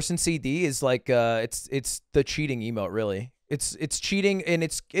 Force and CD is like it's the cheating emote. Really, it's cheating, and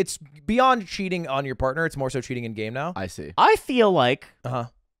it's beyond cheating on your partner. It's more so cheating in game now. I see. I feel like Uh-huh.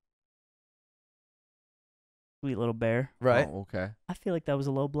 sweet little bear. Right. Oh, okay. I feel like that was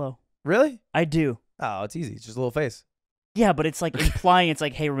a low blow. Really? I do. Oh, it's easy. It's just a little face. Yeah, but it's like implying it's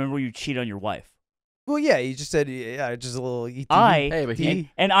like, hey, remember you cheated on your wife. Well, yeah, he just said, yeah, just a little. ET. Hey, but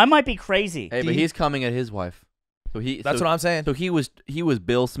and I might be crazy. Hey, but he's coming at his wife. So That's what I'm saying. So he was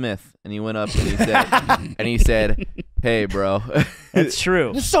Bill Smith, and he went up and he said, "Hey, bro." That's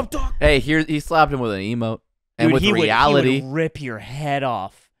true. What's up, dog? Hey, he slapped him with an emote, and Dude, with he reality. would rip your head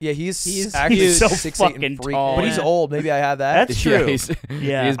off. Yeah, he's He's actually so 6'8" fucking and freak, tall. but he's Yeah. old. Maybe I have that. That's Yeah, true. he's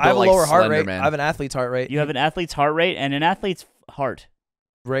Yeah. built I have a like lower heart Slender rate. Man. I have an athlete's heart rate. You have an athlete's heart rate and an athlete's heart.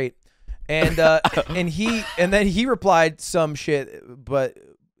 Great. And and then he replied some shit, but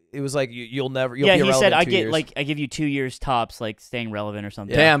it was like you'll be Yeah, he irrelevant said in I 2 get years. like I give you 2 years tops, like staying relevant or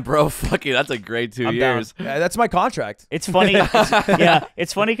something. Damn, bro, fuck it. That's a great 2 I'm years. down. Yeah, that's my contract. It's funny. Yeah,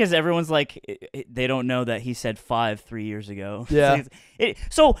 it's funny because everyone's like, they don't know that he said 3 years ago. Yeah.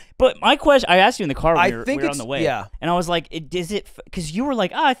 But my question, I asked you in the car when I we were think on it's the way. yeah. And I was like, is it? Because you were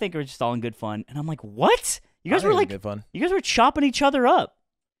like, I think we're just all in good fun. And I'm like, what? You guys I were think like, it's good fun. you guys were chopping each other up.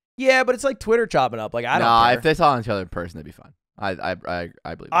 Yeah, but it's like Twitter chopping up. Like I don't Nah, care. if they saw each other in person, that'd be fun. I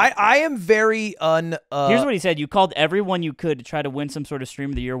believe. I am very Here's what he said. You called everyone you could to try to win some sort of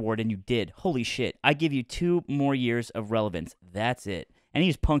Stream of the Year award, and you did. Holy shit. I give you 2 more years of relevance. That's it. And he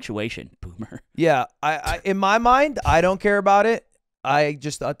used punctuation. Boomer. Yeah, I in my mind, I don't care about it. I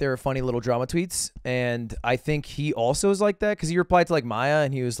just thought they were funny little drama tweets, and I think he also is like that because he replied to like Maya,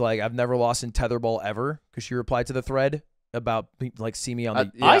 and he was like, "I've never lost in tetherball ever," because she replied to the thread about like see me on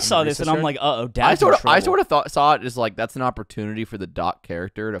the. Yeah, I on saw the this, and Reset I'm thread. like, uh-oh, I dad's sort in of trouble. saw it as like that's an opportunity for the Doc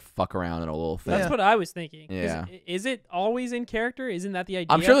character to fuck around in a little thing. That's what I was thinking. Yeah. Is it always in character? Isn't that the idea?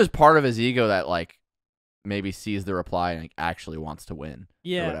 I'm sure there's part of his ego that like maybe sees the reply and like, actually wants to win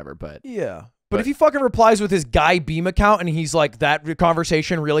Yeah. or whatever. But Yeah. But if he fucking replies with his guy Beam account and he's like, that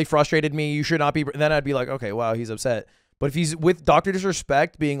conversation really frustrated me, you should not be, then I'd be like, okay, wow, he's upset. But if he's with Dr.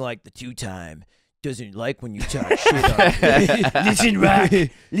 Disrespect being like, the 2-time doesn't like when you talk shit on Listen, Rack.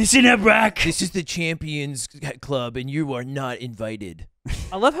 Listen up, Rack. this is the Champions Club and you are not invited.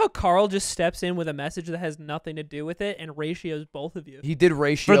 I love how Carl just steps in with a message that has nothing to do with it and ratios both of you. He did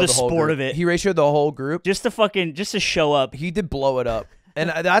ratio For the whole sport group. of it. He ratioed the whole group. Just to show up. He did blow it up. And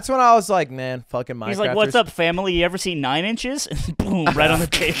that's when I was like, man, fucking Minecrafters. He's like, "What's up, family? You ever seen 9 inches?" Boom, right on the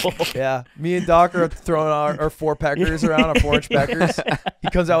table. Yeah, me and Doc are throwing our 4-peckers around, our 4-inch peckers. He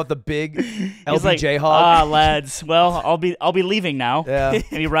comes out with the big He's LBJ like, hog. lads. Well, I'll be leaving now. Yeah. And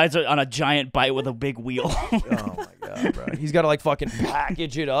he rides on a giant bite with a big wheel. Oh my god, bro. He's got to like fucking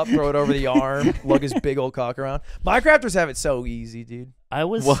package it up, throw it over the arm, lug his big old cock around. Minecrafters have it so easy, dude. I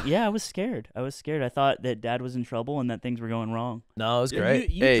was scared. I was scared. I thought that Dad was in trouble and that things were going wrong. No, it was great.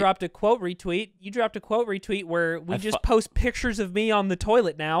 You dropped a quote retweet. You dropped a quote retweet where we just post pictures of me on the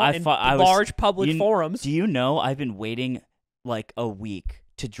toilet now in large public forums. Do you know I've been waiting like a week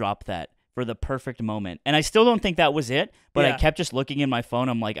to drop that for the perfect moment, and I still don't think that was it. But I kept just looking in my phone.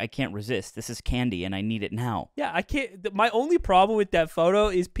 I'm like, I can't resist. This is candy, and I need it now. Yeah, I can't. My only problem with that photo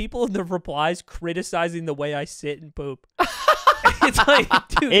is people in the replies criticizing the way I sit and poop. It's like,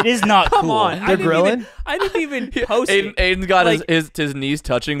 dude, it is not come cool. on. They're grilling. I didn't even post it. Aiden's got like, his knees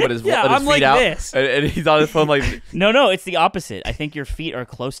touching, but his, yeah, his I'm feet like out, this. and he's on his phone like. No, it's the opposite. I think your feet are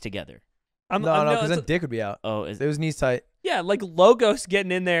close together. No, because then Dick would be out. Oh, it was knees tight. Yeah, like Logos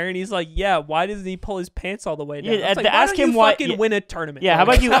getting in there, and he's like, "Yeah, why doesn't he pull his pants all the way down?" Yeah, like, ask him why why. Fucking win a tournament. Yeah, how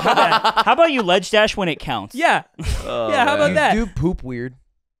about you? How about you ledge dash when it counts? Yeah, yeah. How about You that? do poop weird.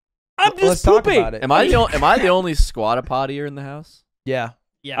 I'm just Let's pooping. talk about it. Am I the only squatter pottier in the house? Yeah.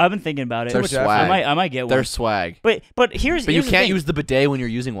 Yeah, I've been thinking about it. They're swag. I might get one. They're swag. But here's But you the can't thing. use the bidet when you're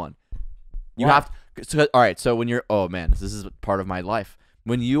using one. You Why? have to. So, all right. So when you're, oh man, this is part of my life.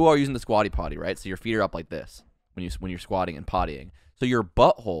 When you are using the squatty potty, right? So your feet are up like this when you're squatting and pottying. So your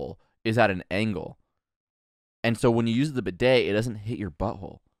butthole is at an angle, and so when you use the bidet, it doesn't hit your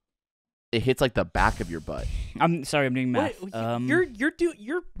butthole. It hits like the back of your butt. I'm sorry, I'm doing math.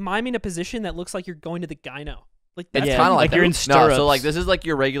 You're miming a position that looks like you're going to the gyno. Like It's Yeah, kind of like like you're that. in No, stirrups. so like this is like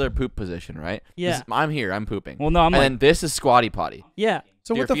your regular poop position, right? Yeah. I'm here. I'm pooping. Well, no, I'm and like, then this is squatty potty. Yeah.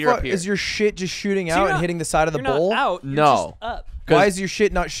 So Your what the feet are up fuck here. is your shit just shooting So out you're and not- hitting the side of the You're bowl? not out. You're No. just up. Why is your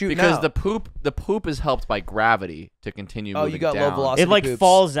shit not shooting Because out? the poop is helped by gravity to continue Oh, moving you got down. low velocity. it like poops.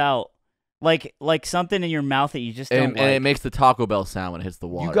 falls out, like something in your mouth that you just don't and like. it makes the Taco Bell sound when it hits the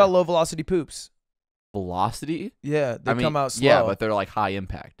water. You got low velocity poops. velocity. Yeah, they I mean, come out slow. yeah, but they're like high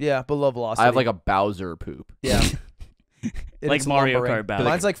impact. yeah, but low velocity. I have like a Bowser poop. yeah, Like It's Mario lumbering. Kart battle.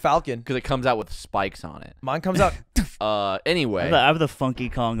 Mine's like Falcon. Because it comes out with spikes on it. Mine comes out. Anyway, I have the Funky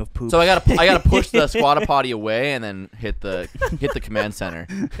Kong of poop. so I gotta push the squatter potty away and then hit the command center.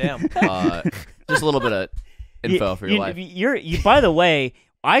 Damn. Just a little bit of info for your life. By the way,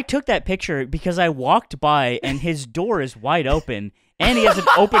 I took that picture because I walked by and his door is wide open and he has an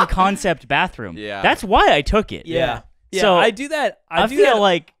open concept bathroom. Yeah. That's why I took it. Yeah. Yeah. So, I do that. I do feel that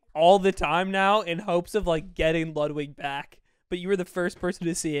like all the time now in hopes of like getting Ludwig back. But you were the first person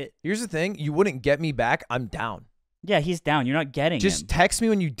to see it. Here's the thing: you wouldn't get me back. I'm down. yeah, he's down. You're not getting Just him. text me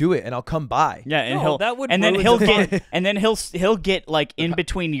when you do it, and I'll come by. Yeah, and No, he'll that would and then ruin he'll the get fun. and then he'll get like in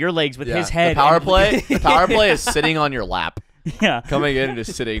between your legs with Yeah. his head. The power and- play. The power play is sitting on your lap, Yeah. coming in and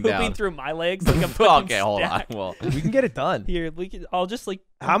just sitting Pooping down. through my legs like a fucking Okay, hold on. stack. Well, We can get it done. Here, I'll just like.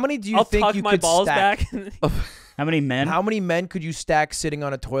 How many do you I'll think tuck you my could balls stack? back How many men? How many men could you stack sitting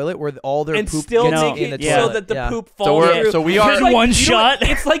on a toilet where all their and poop still gets No, make in it the yeah. so toilet? that the Yeah. poop falls through. so we are- Just one you know what? shot.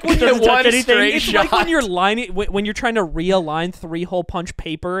 It's like when Doesn't you're touch anything. It's like when you're lining when you're trying to realign 3-hole punch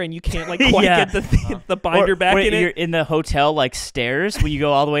paper and you can't like quite Yeah. get the binder back in you're it. in the hotel like stairs when you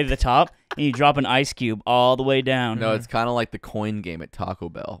go all the way to the top and you drop an ice cube all the way down. no, it's kind of like the coin game at Taco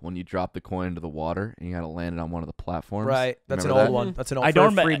Bell when you drop the coin into the water and you gotta land it on one of the platforms. Right. That's an Remember old that? one. That's an old I for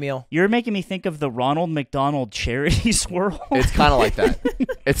don't a free remem- meal. You're making me think of the Ronald McDonald charity swirl. It's kind of like that.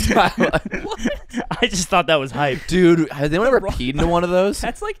 It's kind of like, I just thought that was hype. dude. Has anyone ever peed into one of those?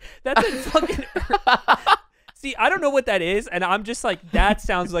 That's a fucking. See, I don't know what that is, and I'm just like that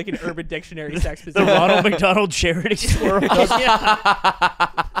sounds like an Urban Dictionary sex The position. Ronald McDonald charity swirl.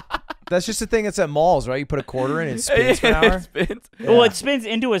 That's just a thing that's at malls, right? You put a quarter in and it spins for an hour. It spins. Well, it spins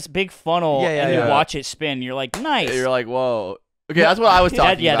into a big funnel, Yeah, yeah, and you yeah. watch it spin. You're like, nice. You're like, whoa. Okay, that's what I was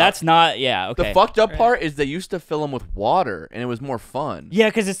talking about. That's not. Yeah, okay. The fucked up part is they used to fill them with water, and it was more fun. Yeah,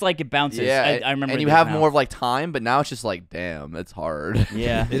 because it's like it bounces. Yeah, I remember. and you this have now. more of like time, but now it's just like, damn, that's hard.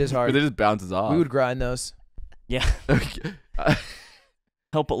 Yeah, It is hard. But it just bounces off. We would grind those. yeah. Okay.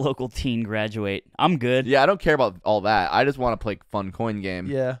 Help a local teen graduate. I'm good. Yeah, I don't care about all that. I just want to play fun coin game.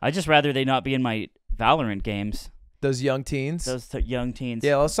 Yeah. I just rather they not be in my Valorant games. Those young teens. Those young teens.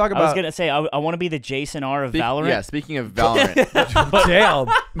 Yeah, let's talk I was about. gonna say I want to be the JasonR of Valorant. Yeah, speaking of Valorant,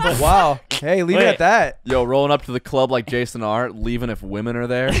 Damn. Wow. Hey, leave it Wait. at that. yo, rolling up to the club like JasonR, leaving if women are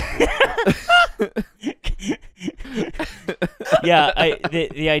there. Yeah.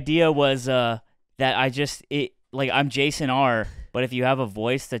 The idea was that I'm JasonR, But if you have a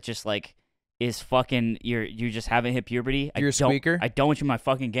voice that just like is fucking, you just haven't hit puberty. You're a squeaker? I don't want you in my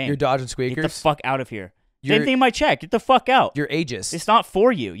fucking game. You're dodging squeakers? Get the fuck out of here. You're- Same thing in my chat. Get the fuck out. You're ageist. It's not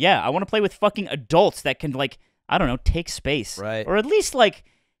for you. Yeah, I want to play with fucking adults that can like, I don't know, take space. Right. Or at least like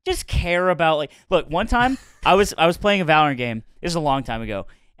just care about like. Look, one time I was playing a Valorant game. This is a long time ago,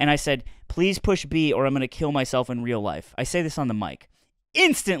 and I said, "Please push B, or I'm gonna kill myself in real life." I say this on the mic.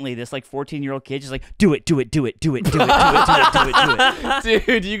 Instantly, this like 14-year-old kid just like, do it. Dude,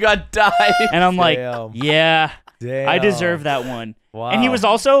 you got died. And I'm like, Damn. yeah, Damn. I deserve that one. Wow. And he would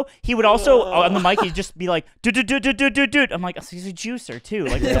also on the mic, he'd just be like, dude. I'm like, oh, he's a juicer too.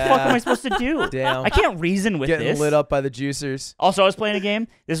 Like, what the fuck am I supposed to do? Damn. I can't reason with Getting this. lit up by the juicers. Also, I was playing a game.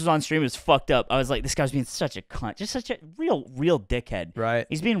 This was on stream. It was fucked up. I was like, this guy's being such a cunt. Just such a real dickhead. Right.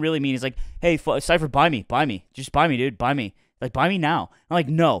 He's being really mean. He's like, hey, Cypher, buy me. Just buy me, dude. Buy me. Like, buy me now. I'm like,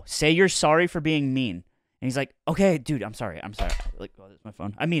 no. Say you're sorry for being mean. And he's like, okay, dude, I'm sorry. Like, oh, that's my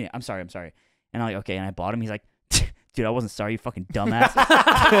phone. I mean it. I'm sorry. And I'm like, okay. And I bought him. He's like, dude, I wasn't sorry, you fucking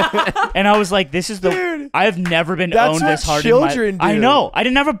dumbass. And I was like, this is I have never been owned this hard children in my do. I know. I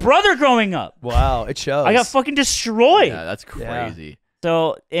didn't have a brother growing up. Wow, it shows. I got fucking destroyed. Yeah, that's crazy.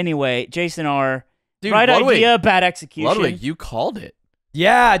 So anyway, JasonR, Dude, right Ludwig, idea, bad execution. Ludwig, you called it.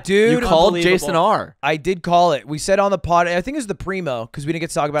 Yeah, dude. You called Unbelievable. JasonR. I did call it. We said on the pod, I think it was the primo, because we didn't get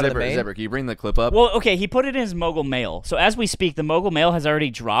to talk about it in the main. Zebra, can you bring the clip up? Well, okay, he put it in his mogul mail. So as we speak, the mogul mail has already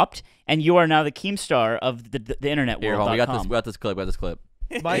dropped, and you are now the keemstar of the internet Here, world. hold on, we got this clip.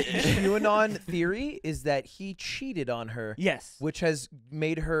 My QAnon theory is that he cheated on her. Yes. Which has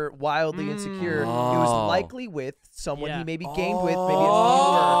made her wildly insecure. It Oh. was likely with someone Yeah. he maybe gamed with, maybe a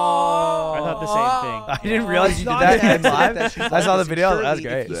viewer. I thought the same thing. I didn't realize you did that in live. I saw the video. That was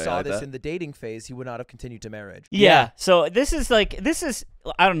great. Oh, If he Yeah, I saw like this that. in the dating phase, he would not have continued to marriage. Yeah. So this is I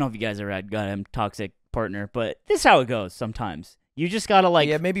don't know if you guys ever had goddamn toxic partner, but this is how it goes sometimes. You just gotta like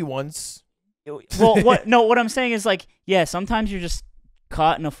Yeah, maybe once. well what I'm saying is like, yeah, sometimes you're just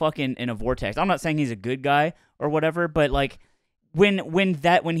caught in a vortex. I'm not saying he's a good guy or whatever, but like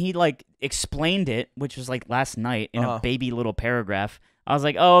when he like explained it, which was like last night in a baby little paragraph, I was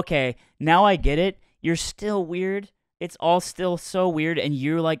like, oh, okay, now I get it. You're still weird. It's all still so weird, and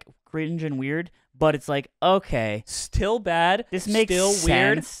you're like cringe and weird, but it's like, okay, Still bad. this makes still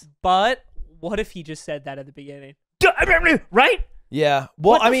weird. sense. But what if he just said that at the beginning? Right? Yeah.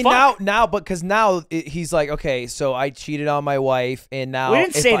 Well, What the I mean, fuck? now, because now he's like, okay, so I cheated on my wife, and now We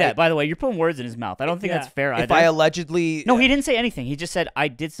didn't if say I- that, by the way. You're putting words in his mouth. I don't think Yeah. that's fair either. If I allegedly, No, he didn't say anything. He just said I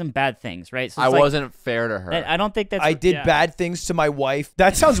did some bad things, right? So I it's like, wasn't fair to her. I don't think that's. I did Yeah. bad things to my wife.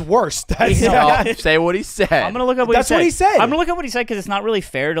 That sounds worse. That's No, say what he said. I'm gonna look up what That's he said. what he said. I'm gonna look up what he said because it's not really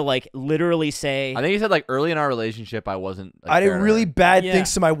fair to like literally say. I think he said like early in our relationship, I wasn't. Like, I did fair to really her. bad Yeah.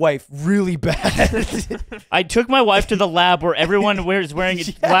 things to my wife. Really bad. I took my wife to the lab where everyone wearing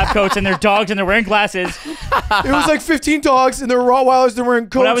lab coats and their dogs and they're wearing glasses. It was like 15 dogs, and they're Rottweilers. They're wearing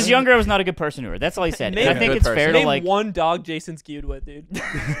coats. When I was younger, I was not a good person to her. That's all he said. Name And I think a it's good fair to Name like one dog Jason skewed with, dude.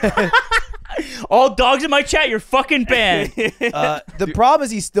 all dogs in my chat. You're fucking banned. The problem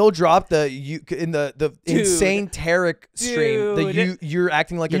is he still dropped in the Dude. insane Tarek stream that Dude. you're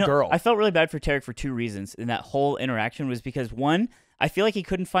acting like You a know, girl. I felt really bad for Tarek for two reasons in that whole interaction. Was because one, I feel like he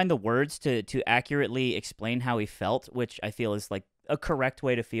couldn't find the words to accurately explain how he felt, which I feel is like a correct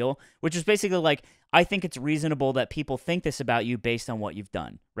way to feel, which is basically like, I think it's reasonable that people think this about you based on what you've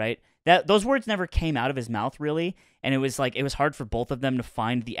done, right? That those words never came out of his mouth really, and it was hard for both of them to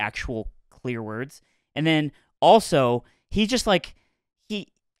find the actual clear words. And then also, he just like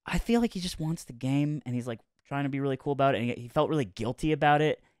I feel like he just wants the game, and he's like trying to be really cool about it, and he felt really guilty about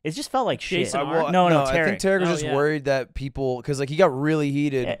it. It just felt like shit. JasonR? No, I Tarek. think Tarek was Oh, just yeah. worried that people, because like he got really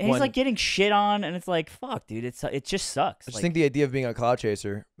heated. And he's when, like getting shit on, and it's like, fuck, dude, it just sucks. I just Like, think the idea of being a cloud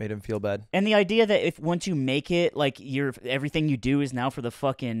chaser made him feel bad. and the idea that if once you make it, like everything you do is now for the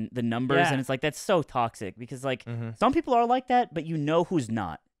numbers, Yeah. and it's like that's so toxic because like Mhm. some people are like that, but you know who's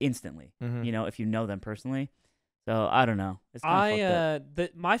not instantly. Mhm. You know, if you know them personally. So I don't know. It's kinda fucked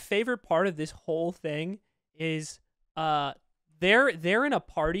up. My favorite part of this whole thing is they're in a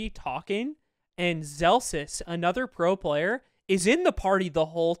party talking, and Zelsis, another pro player, is in the party the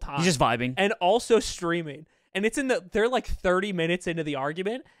whole time. He's just vibing. and also streaming. And they're like 30 minutes into the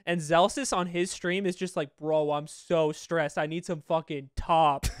argument, and Zelsis on his stream is just like, bro, I'm so stressed. I need some fucking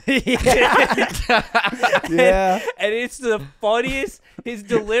top. Yeah. And it's the funniest. His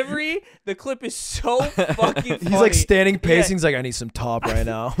delivery, the clip is so fucking funny. He's like standing Yeah. pacing. He's like, I need some top right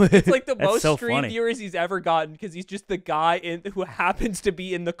now. It's like the That's most so stream funny. viewers he's ever gotten because he's just the guy who happens to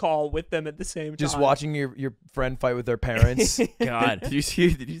be in the call with them at the same time. Just watching your friend fight with their parents. God. Did you see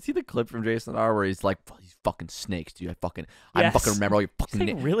the clip from JasonR where he's like, these fucking snakes, dude. I Yes. fucking remember all your fucking.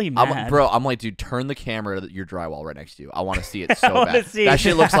 Like really mad. I'm like, dude, turn the camera to your drywall right next to you. I want to see it I so wanna bad. see That it.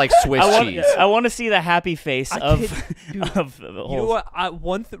 shit looks like Swiss cheese. I want to see the happy face I of Dude, of you know what?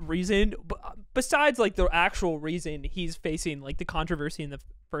 One reason, besides like the actual reason he's facing like the controversy in the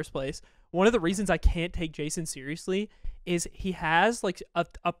first place, one of the reasons I can't take Jason seriously is he has like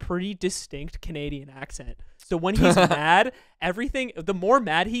a pretty distinct Canadian accent. So when he's mad, the more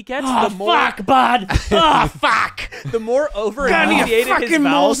mad he gets, Oh, the more fuck, bud. Oh, fuck. the more over I need a enunciated his fucking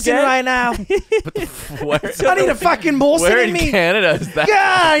vowels Molson get. right now. Where, I need a fucking Molson where in in me. Canada is that?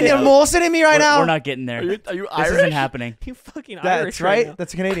 God, I need a Molson in me right now. We're not getting there. Are you This Irish? isn't happening. You fucking That's Irish right. now.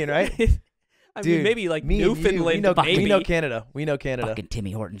 That's Canadian, right? I Dude, mean, maybe like me and you, Newfoundland, we maybe. know Canada. We know Canada. Fucking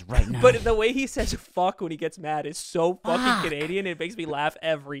Timmy Hortons right now. But the way he says "fuck" when he gets mad is so fucking Fuck. Canadian. It makes me laugh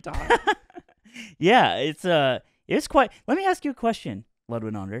every time. yeah, it's quite. Let me ask you a question,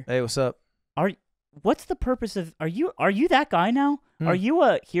 Ludwig Onder. Hey, what's up? What's the purpose of? Are you that guy now? Are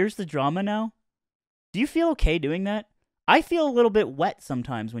you here's the drama now? Do you feel okay doing that? I feel a little bit wet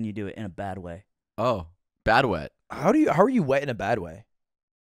sometimes when you do it in a bad way. Oh, bad wet. How are you wet in a bad way?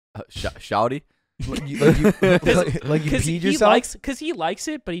 Shouty. Like you peed yourself? Because he likes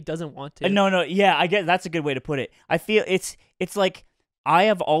it, but he doesn't want to. No, yeah, I get that's a good way to put it. I feel it's like I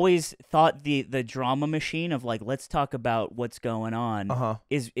have always thought the drama machine of like let's talk about what's going on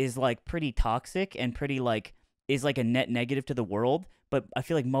is like pretty toxic and pretty like is like a net negative to the world. But I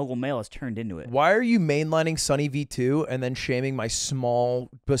feel like Mogul Mail has turned into it. Why are you mainlining Sunny V2 and then shaming my small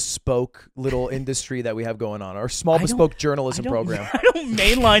bespoke little industry that we have going on, our small bespoke journalism program? I don't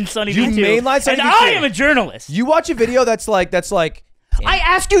mainline Sunny You V2. mainline Sunny and V2. I am a journalist. You watch a video that's like. I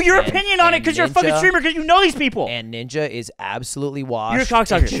ask you your and- opinion on it and because you're a fucking Ninja- streamer because you know these people. And Ninja is absolutely washed. You're a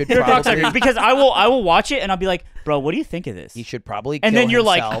cocksucker. and should You're a probably- cocksucker because I will watch it and I'll be like, bro, what do you think of this? He should probably. And kill then you're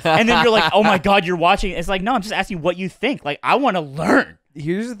himself. like, oh my god, you're watching. It's like, no, I'm just asking what you think. Like, I want to learn.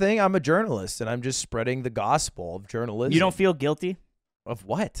 Here's the thing: I'm a journalist, and I'm just spreading the gospel of journalism. You don't feel guilty? Of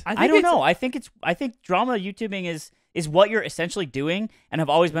what? I don't know. I think drama YouTubing is what you're essentially doing, and I've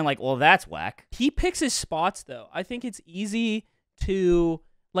always been like, well, that's whack. He picks his spots though. I think it's easy to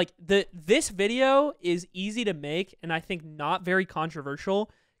like this video is easy to make, and I think not very controversial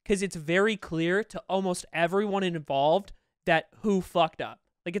because it's very clear to almost everyone involved that who fucked up.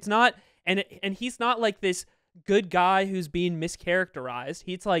 Like it's not, and he's not like this good guy who's being mischaracterized.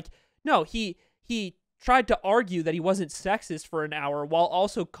 He's like, no, he tried to argue that he wasn't sexist for an hour while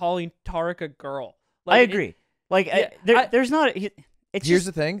also calling Tarek a girl. Like, I agree. There's not. It's Here's just,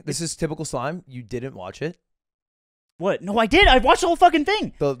 the thing: this is typical slime. You didn't watch it. what? No, I did. I watched the whole fucking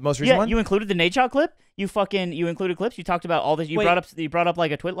thing. The most recent Yeah, one. you included the Nate Shot clip. You included clips. You talked about all this. You Wait. brought up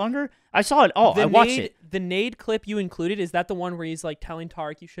like a twit longer. I saw it all. I watched it. The Nade clip you included, is that the one where he's like telling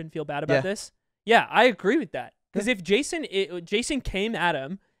Tarek you shouldn't feel bad about Yeah. this? Yeah, I agree with that. Because if Jason came at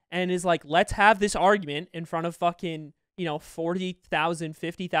him and is like, let's have this argument in front of fucking, 40,000,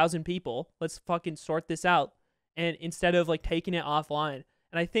 50,000 people. Let's fucking sort this out. And instead of like taking it offline.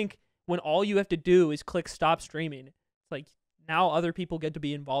 And I think when all you have to do is click stop streaming, it's like now other people get to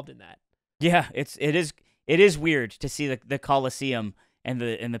be involved in that. Yeah, it is weird to see the Coliseum and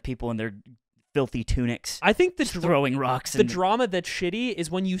the people in their filthy tunics. I think the throwing rocks. The drama that's shitty is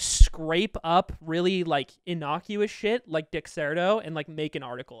when you scrape up really like innocuous shit like Dixerdo and like make an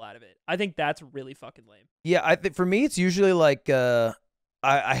article out of it. I think that's really fucking lame. Yeah, I think for me it's usually like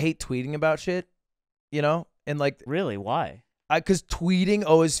I hate tweeting about shit, and like Really, why? because tweeting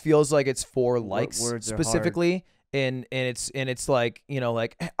always feels like it's for likes words are specifically, and it's like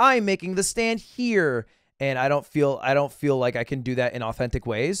like I'm making the stand here. And I don't feel like I can do that in authentic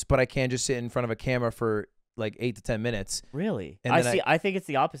ways, but I can just sit in front of a camera for like 8 to 10 minutes. Really? And I then see. I think it's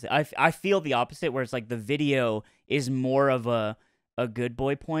the opposite. I feel the opposite, where it's like the video is more of a good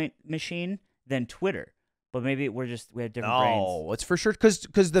boy point machine than Twitter. But maybe we have different brains. Oh, it's for sure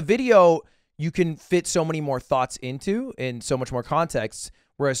because the video you can fit so many more thoughts into and so much more context.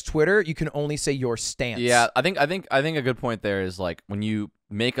 Whereas Twitter, you can only say your stance. Yeah, I think a good point there is like when you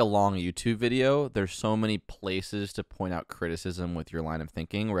make a long YouTube video, there's so many places to point out criticism with your line of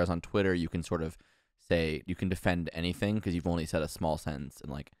thinking. Whereas on Twitter, you can sort of say you can defend anything because you've only said a small sentence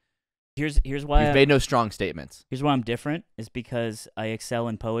and like Here's why you've made no strong statements. Here's why I'm different is because I excel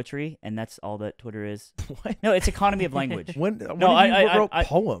in poetry, and that's all that Twitter is. What? No, it's economy of language. When I wrote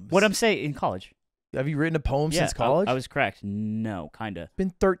poems? What I'm saying in college. Have you written a poem Yeah, since college? I was correct. No, kinda. It's been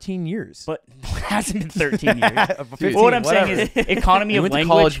 13 years. But it hasn't been 13 years. 15, But what I'm whatever. saying is economy You of went to language.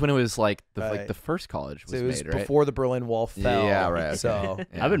 college when it was like Right. the first college was So it was made, right? before the Berlin Wall fell. Yeah, right, okay. So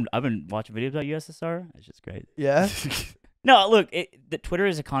Yeah. I've been watching videos about USSR. It's just great. yeah. No, look, the Twitter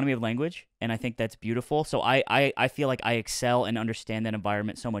is economy of language, and I think that's beautiful. So I feel like I excel and understand that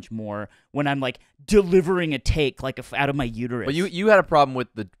environment so much more when I'm like delivering a take like out of my uterus. But you had a problem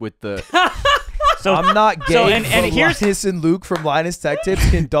with the So I'm not gay. So, and here's Linus and Luke from Linus Tech Tips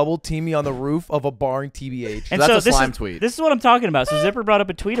can double team me on the roof of a barring TBH. and that's so a this slime is, tweet. This is what I'm talking about. So Zipper brought up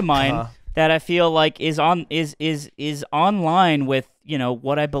a tweet of mine that I feel like is online with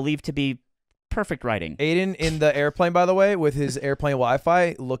what I believe to be perfect writing. Aiden in the airplane, by the way, with his airplane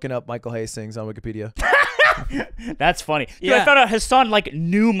Wi-Fi, looking up Michael Hastings on Wikipedia. That's funny. Dude, Yeah. I found out Hassan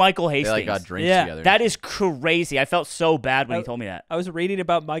knew Michael Hastings. They like got drinks Yeah. together. That is crazy. I felt so bad when he told me that. I was reading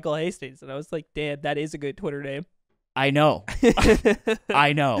about Michael Hastings, and I was like, damn, that is a good Twitter name. I know.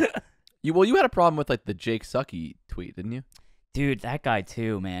 I know. You had a problem with like the Jake Sucky tweet, didn't you? Dude, that guy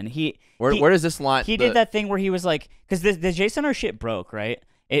too, man. Where does this line? He did that thing where he was like, because the JasonR shit broke, right?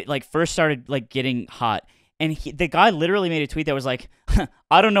 It like first started like getting hot, and the guy literally made a tweet that was like,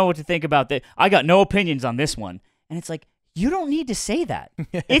 I don't know what to think about that. I got no opinions on this one, and it's like, you don't need to say that.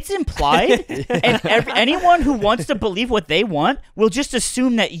 It's implied, and anyone who wants to believe what they want will just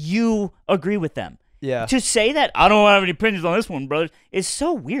assume that you agree with them. Yeah. To say that I don't have any opinions on this one, brother, is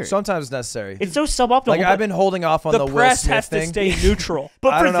so weird. Sometimes it's necessary. It's so suboptimal. Like I've been holding off on the Will press Smith has thing. to stay neutral.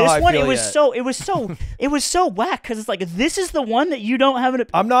 But I for don't know how I this one, feel it was yet. it was so whack because it's like this is the one that you don't have an.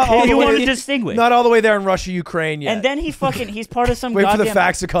 I'm not all you the want way to distinguish. Not all the way there in Russia, Ukraine yet. And then he's part of some wait goddamn. for the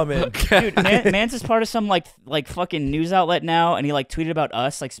facts to come in. Dude, Mans is part of some like fucking news outlet now, and he like tweeted about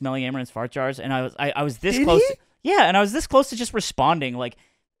us like smelling Amaranth's fart jars, and I was this Did close. he? Yeah, and I was this close to just responding like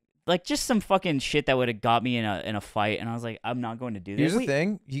just some fucking shit that would have got me in a fight, and I was like, I'm not going to do this. Here's the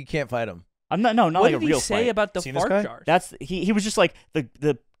thing: you can't fight him. I'm not what like did a real he say fight. about the Seen this fart guy? jars? That's he was just like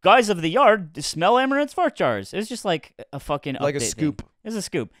the guys of the yard smell Amaranth's fart jars. It was just like a fucking Like a update scoop. thing. It was a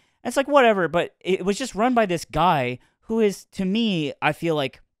scoop. And it's like whatever, but it was just run by this guy who is to me, I feel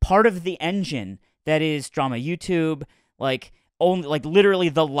like part of the engine that is drama YouTube, like only like literally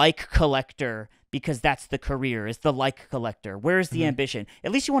the like collector, because that's the career, is the like collector. Where's the ambition?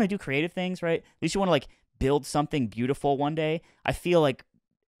 At least you want to do creative things, right? At least you want to like build something beautiful one day. I feel like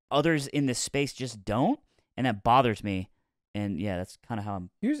others in this space just don't, and that bothers me. And yeah, that's kind of how I'm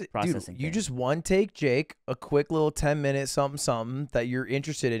processing. Dude, you things. just one take Jake, a quick little 10-minute something that you're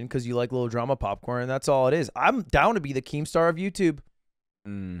interested in because you like little drama popcorn, and that's all it is. I'm down to be the keemstar of YouTube.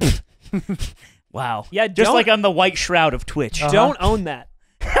 Wow. Yeah, just don't- like I'm the white shroud of Twitch. Don't own that.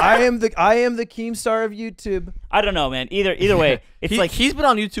 I am the keemstar of YouTube. I don't know, man. Either way, it's like he's been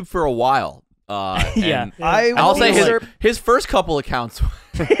on YouTube for a while. Yeah. and will I'll say usurp- his first couple accounts.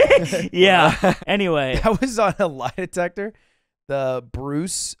 yeah. Anyway, I was on a lie detector. The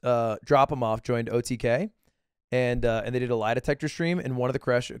Bruce Drop 'em Off joined OTK, and they did a lie detector stream. And one of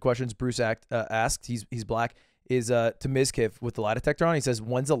the questions Bruce asked, he's black, is to mizkif with the lie detector on. He says,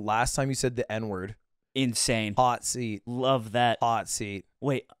 "When's the last time you said the N-word?" insane. Hot seat. Love that. Hot seat.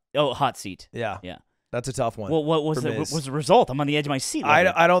 Wait. Oh, hot seat. Yeah. Yeah. That's a tough one. Well, what was for the Miz. result? I'm on the edge of my seat.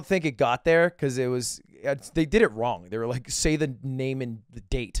 I don't think it got there because they did it wrong. They were like, say the name and the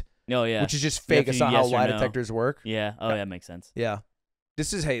date, Oh yeah. which is just You have fake. to It's do not how yes or lie no. detectors work. Yeah. Oh, that makes sense. Yeah.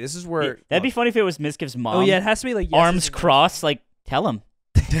 This is where That'd be funny if it was Mizkif's mom. Oh yeah, it has to be like Arms crossed. Like, tell him.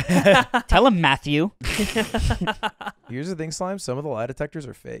 Tell him, Matthew. Here's the thing, Slime. Some of the lie detectors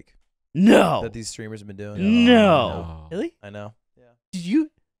are fake No. that these streamers have been doing. No. Really? I know. Yeah. Did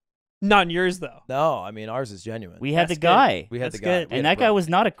you? Not yours though. No, I mean ours is genuine. We had That's the good. guy. We had That's the guy. good. We had And a that guy pro. was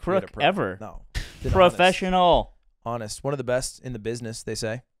not a We had crook pro. ever. No. Been Professional. Honest. One of the best in the business, they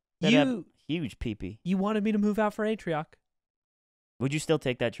say. That had You huge peepee. you wanted me to move out for Atrioc. Would you still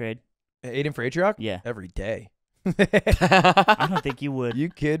take that trade? Aiden for Atrioc? Yeah. Every day. I don't think you would. You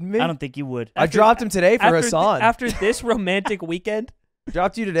kidding me? I don't think you would. I dropped him today for Hassan. After this romantic weekend,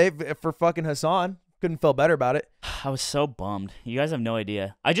 Dropped you today for fucking Hassan. Couldn't feel better about it. I was so bummed. You guys have no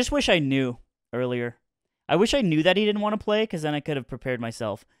idea. I just wish I knew earlier. I wish I knew that he didn't want to play because then I could have prepared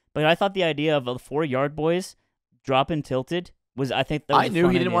myself. But I thought the idea of the 4 yard boys dropping tilted was, I think that was I a knew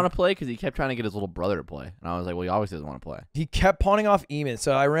fun he didn't idea. want to play because he kept trying to get his little brother to play, and I was like, well, he obviously doesn't want to play. He kept pawning off Eamon.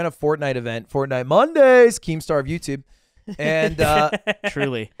 So I ran a Fortnite event, Fortnite Mondays, Keemstar of YouTube. And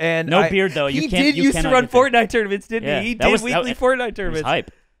Truly. and No I- beard, though. he You can't, did you used to cannot run get there. Fortnite tournaments, didn't Yeah, he? He that did was- weekly that- Fortnite It was tournaments.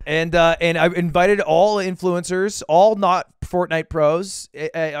 hype. And I invited all influencers, all not Fortnite pros.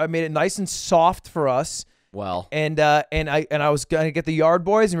 I made it nice and soft for us. Well, And I was gonna get the yard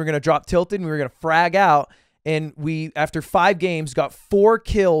boys, and we were gonna drop tilted, and we were gonna frag out. And we, after 5 games, got 4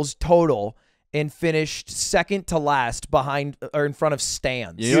 kills total, and finished second to last behind or in front of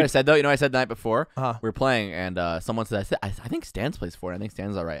Stans. you know what I said though? You know what I said the night before? Uh-huh. We were playing, and someone said, I think Stans plays for it. I think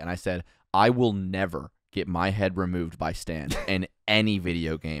Stans is all right. And I said, I will never get my head removed by Stan in any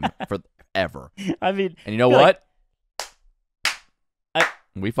video game forever. I mean, And you know you're what? I-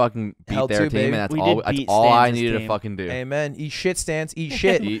 We fucking beat Hell their too, team, baby. and that's We all. did That's beat all I Stan's needed to team. fucking do. Amen. Eat shit, Stans. Eat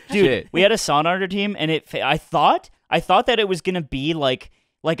shit. Eat dude, shit. we had a sauna on our team, and I thought that it was gonna be like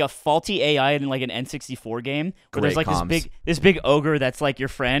a faulty AI in like an N64 game where there's Great like comms. this big ogre that's like your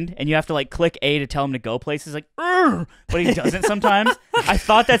friend, and you have to like click A to tell him to go places, like, "Urgh," but he doesn't sometimes. I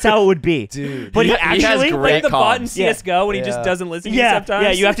thought that's how it would be, Dude. but he He has actually great Like the bot in comms. Yeah. CS:GO when he just Yeah. doesn't listen to you yeah, sometimes.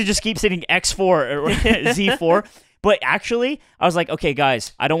 yeah, you have to just keep hitting X4 or Z4. But actually, I was like, okay,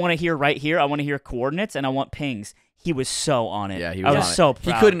 guys, I don't want to hear right here. I want to hear coordinates, and I want pings. He was so on it. Yeah, he I was was on it. so He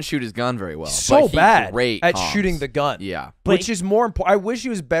proud. couldn't shoot his gun very well. So but he bad great at comms. shooting the gun. Yeah. But Which is more important. I wish he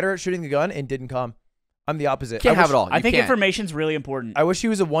was better at shooting the gun and didn't come. I'm the opposite. Can't I have wish, it all. I You think can't. information's really important. I wish he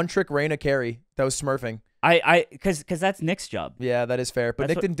was a one-trick Reyna carry that was smurfing. Because that's Nick's job. Yeah, that is fair. But That's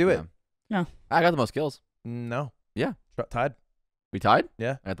Nick what- didn't do it. Yeah. No. I got the most kills. No. Yeah. Tied. We tied?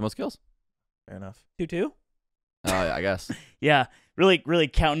 Yeah. I got the most kills. Fair enough. 2-2. Yeah, I guess. Yeah, really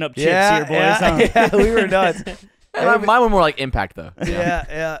counting up chips Yeah, here, boys. yeah, huh? yeah, we were nuts. Mine were more like impact though.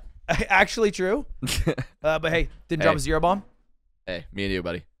 Yeah. Actually true. But hey, didn't drop Hey. a zero bomb. Hey, me and you,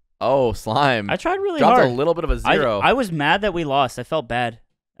 buddy. Oh, slime. I tried really dropped hard. a little bit of a zero. I was mad that we lost. I felt bad.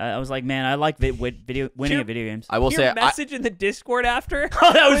 I was like, man, I like winning Sure. at video games. I will Your say, message in the Discord after.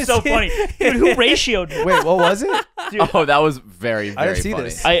 Oh, that was so funny, dude. Who ratioed me? Wait, what was it? oh, that was very, very I didn't see funny.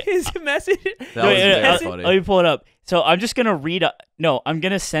 this. His message. That was Wait, very funny. let me pull it up. So I'm just gonna read. No, I'm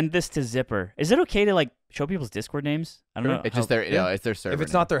gonna send this to Zipper. Is it okay to like show people's Discord names? I don't know. It's how- just their, yeah. it's their server. If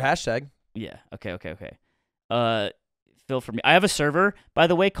it's name. not their hashtag. Yeah. Okay. Fill for me. I have a server, by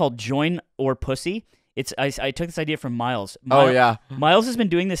the way, called Join or Pussy. I took this idea from Miles. Oh yeah. Miles has been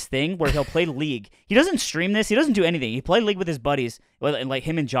doing this thing where he'll play League. He doesn't stream this. He doesn't do anything. He played League with his buddies, like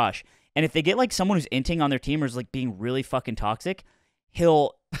him and Josh. And if they get like someone who's inting on their team or is like being really fucking toxic,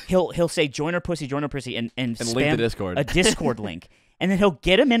 he'll say join or pussy, and spam link the Discord. a Discord link, and then he'll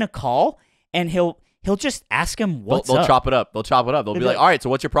get him in a call, and he'll just ask him what's They'll up. chop it up. They'll chop it up. They'll They'll be be like, like- all right, so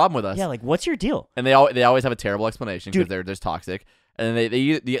what's your problem with us? Yeah, like what's your deal? And they always have a terrible explanation because Dude. they're just toxic. And then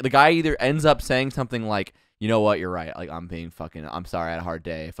the guy either ends up saying something like, you know what, you're right. Like I'm sorry, I had a hard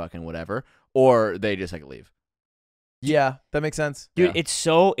day, fucking whatever. Or they just like leave. Yeah, that makes sense. Dude, Yeah. it's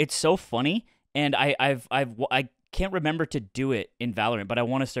so funny, and I can't remember to do it in Valorant, but I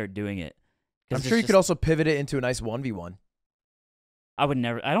want to start doing it. 'Cause I'm it's sure you just- could also pivot it into a nice 1v1. I would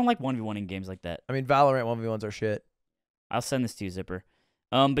never. I don't like 1v1 in games like that. I mean, Valorant 1v1s are shit. I'll send this to you, Zipper.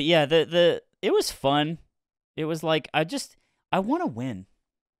 But yeah, it was fun. It was like I want to win.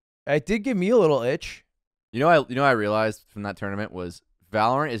 It did give me a little itch. You know, I realized from that tournament was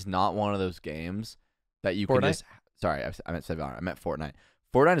Valorant is not one of those games that you can Fortnite? just. Sorry, I meant to say Valorant. I meant Fortnite.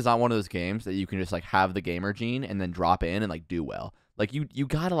 Fortnite is not one of those games that you can just like have the gamer gene and then drop in and like do well. Like you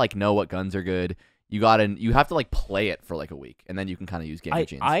gotta like know what guns are good. You have to like play it for like a week and then you can kind of use gamer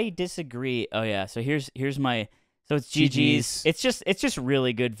genes. I disagree. Oh yeah. So here's my. So it's GG's. GG's. It's just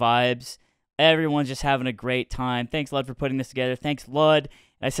really good vibes. Everyone's just having a great time. Thanks, Lud, for putting this together. Thanks, Lud.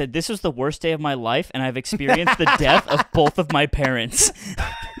 I said, this was the worst day of my life, and I've experienced the death of both of my parents.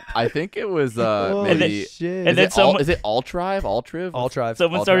 I think it was Holy maybe. shit. and then Is it Altrive? Altriv? Altrive.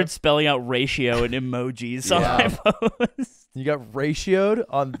 Someone All started time? spelling out ratio and emojis on Yeah. my post. You got ratioed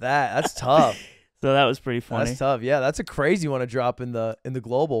on that. That's tough. So that was pretty funny. That's tough. Yeah, that's a crazy one to drop in the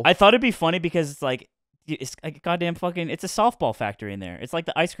global. I thought it'd be funny because it's like, it's like goddamn fucking, it's a softball factory in there. It's like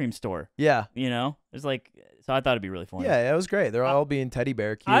the ice cream store, yeah. you know? It's like, so I thought it'd be really funny. Yeah, it was great. They're all being teddy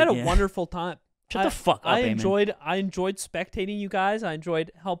bear cute. I had a Yeah. wonderful time. Shut the fuck up, I Eamon. enjoyed spectating you guys. I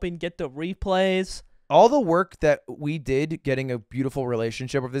enjoyed helping get the replays. all the work that we did getting a beautiful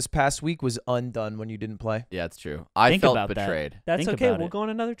relationship over this past week was undone when you didn't play. Yeah, it's true. I Think felt about that. betrayed. That's Think okay. about We'll it. go on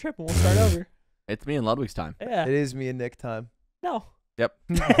another trip and we'll start over. It's me and Ludwig's time. Yeah. It is me and Nick time. No. Yep.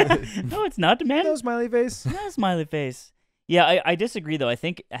 No, it's not, man. No smiley face. No smiley face. Yeah, I disagree though. I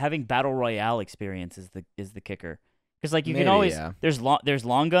think having battle royale experience is the kicker. Because like you Maybe, can always yeah. there's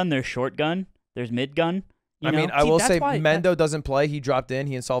long gun, there's short gun, there's mid gun. You I know? mean, I See, will that's say why- Mendo doesn't play. He dropped in.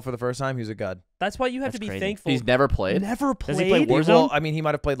 He installed for the first time. He was a god. That's why you have That's to be crazy. thankful. He's never played. Never Does played. he play Warzone? Well, I mean, he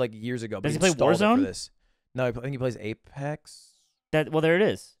might have played like years ago. But Does he play installed it Warzone? for this. No, I think he plays Apex. Well, there it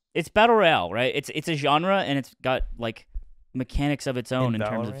is. It's battle royale, right? It's a genre and it's got like mechanics of its own in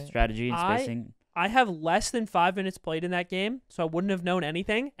terms of Valorant? strategy and I- spacing. I have less than 5 minutes played in that game, so I wouldn't have known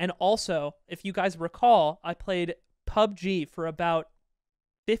anything. And also, if you guys recall, I played PUBG for about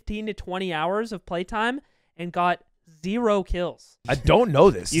 15 to 20 hours of playtime and got 0 kills. I don't know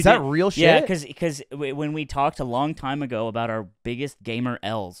this. Is that real shit? Yeah, because when we talked a long time ago about our biggest gamer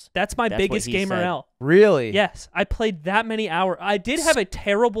L's. That's my biggest what he gamer said. L. Really? Yes, I played that many hours. I did have a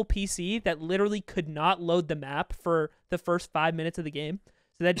terrible PC that literally could not load the map for the first 5 minutes of the game,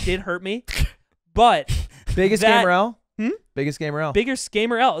 so that did hurt me. But Biggest gamer L? Biggest gamer L. biggest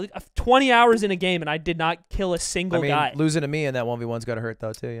gamer L. 20 hours in a game, and I did not kill a single guy. Losing to me in that 1v1's got to hurt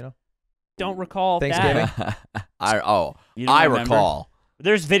though too. You know. Don't recall Thanksgiving. that. You don't I remember? recall.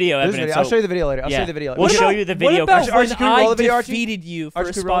 There's video There's evidence. video. I'll show you the video later. I'll show yeah. you the video. We'll show you the video. What about Archie, when can we roll I the video, Archie? defeated you for Archie,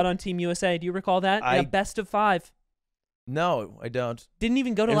 a can we spot roll? on Team USA? Do you recall that? I- Yeah, best of 5. No, I don't. Didn't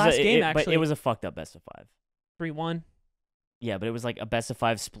even go to It was last game, but actually. it was a fucked up best of 5. 3-1. Yeah, but it was like a best of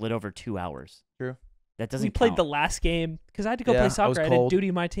 5 split over 2 hours. True. That doesn't We played count. the last game because I had to go Yeah, I play was soccer. I did cold. duty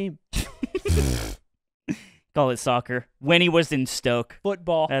of my team. Call it soccer. When he was in Stoke.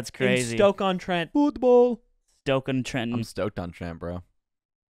 Football. That's in crazy. Stoke-on-Trent. Football. Stoke and Trenton. I'm stoked on Trent, bro.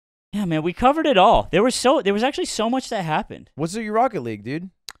 Yeah, man, we covered it all. There was actually so much that happened. What's your Rocket League, dude?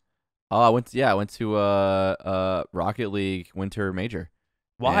 Oh, I went to Rocket League Winter Major.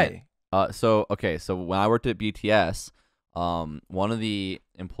 Why? So when I worked at BTS, one of the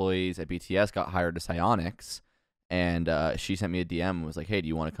employees at BTS got hired to Psionics, and she sent me a DM and was like, "Hey, do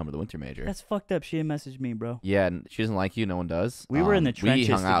you want to come to the Winter Major?" That's fucked up. She didn't message me, bro. Yeah, and she doesn't like you. No one does. We were in the trenches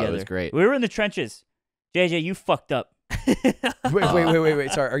We hung out. together. It was great. We were in the trenches. JJ, you fucked up. Wait.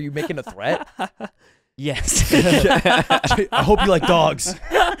 Sorry, are you making a threat? Yes. I hope you like dogs.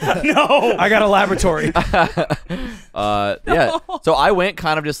 No. I got a laboratory. Yeah. So I went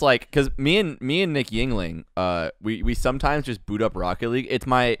kind of just like, because me and Nick Yingling, we sometimes just boot up Rocket League. It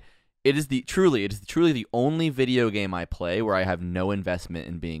is truly the only video game I play where I have no investment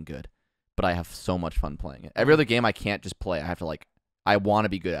in being good, but I have so much fun playing it. Every other game I can't just play. I have to I want to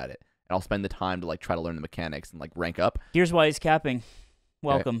be good at it, and I'll spend the time to try to learn the mechanics and rank up. Here's why he's capping.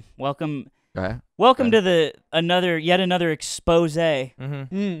 Welcome. Okay. Welcome to yet another expose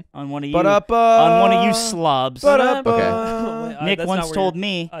Mm-hmm. on one of you on one of you slobs. Okay. Nick once told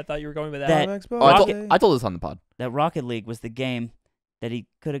me I thought you were going with that- that. Oh, I told this on the pod. that Rocket League was the game that he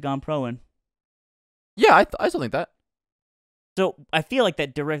could have gone pro in. Yeah, I still think that. So I feel like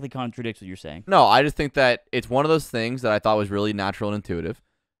that directly contradicts what you're saying. No, I just think that it's one of those things that I thought was really natural and intuitive.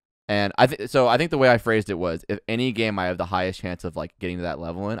 And I think the way I phrased it was, if any game I have the highest chance of getting to that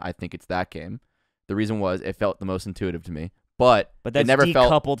level in, I think it's that game. The reason was it felt the most intuitive to me, but But that's it never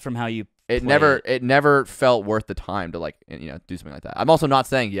decoupled from how you it play never felt worth the time to do something like that. I'm also not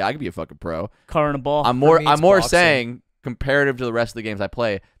saying I could be a fucking pro. car and a ball. I'm For more me, it's boxing. saying comparative to the rest of the games I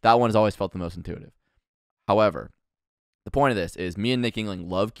play, that one has always felt the most intuitive. However, the point of this is me and Nick Yingling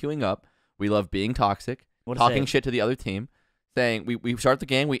love queuing up. We love being toxic, What a talking save. shit to the other team, saying we start the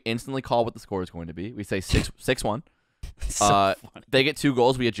game, we instantly call what the score is going to be. We say 6-1. So funny. They get 2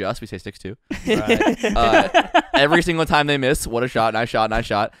 goals, we adjust, we say 6-2. Right. Every single time they miss, what a shot, nice shot, nice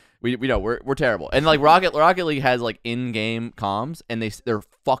shot. We know we're terrible. And Rocket League has in-game comms, and they're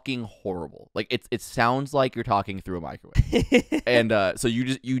fucking horrible. It sounds like you're talking through a microwave. And so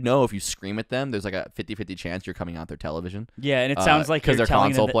you know if you scream at them, there's a 50-50 chance you're coming out their television. Yeah, and it sounds like because you're they're telling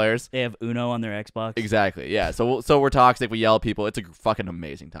console them that players. they have Uno on their Xbox. Exactly. Yeah. So we're toxic. We yell at people. It's a fucking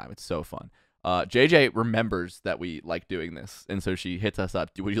amazing time. It's so fun. JJ remembers that we like doing this, and so she hits us up.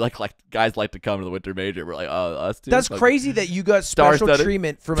 Would you like guys like to come to the Winter Major? We're like, oh, us too. That's crazy that you got special Star-studded.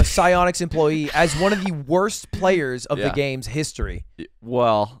 treatment from a Psionics employee as one of the worst players of the Yeah. game's history.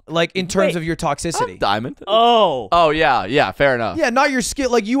 Well, In terms Wait, of your I'm toxicity. Diamond. Oh, Yeah. Fair enough. Yeah, not your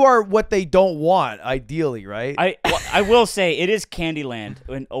skill. You are what they don't want, ideally, right? I will say it is Candyland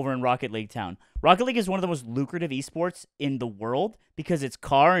over in Rocket League Town. Rocket League is one of the most lucrative esports in the world because it's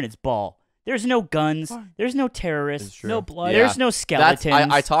car and it's ball. There's no guns. There's no terrorists. No blood. Yeah. There's no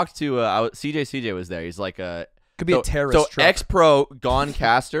skeletons. I talked to CJ was there. He's like Could be a terrorist So truck. ex-pro gone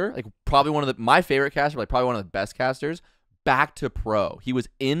caster, probably one of my favorite casters, probably one of the best casters, back to pro. He was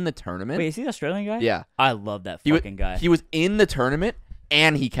in the tournament. Wait, is he the Australian guy? Yeah. I love that He fucking guy. He was in the tournament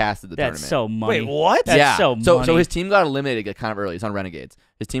and he casted the That's tournament. so money. Wait, what? That's yeah. so So money. his team got eliminated kind of early. He's on Renegades.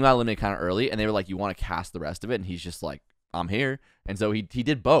 His team got eliminated kind of early, and they were like, "You want to cast the rest of it?" And he's just like, "I'm here." And so he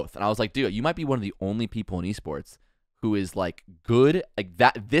did both. And I was like, "Dude, you might be one of the only people in esports who is good,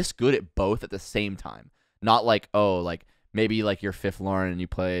 this good at both at the same time. Not maybe you're fifth Lauren and you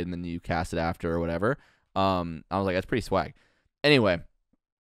play and then you cast it after or whatever." I was like, "That's pretty swag." Anyway,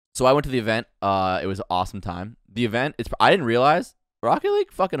 so I went to the event. It was an awesome time. The event, I didn't realize Rocket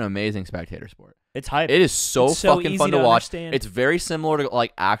League, fucking amazing spectator sport. It's hype. It is so It's so fucking easy fun to to watch. understand. It's very similar to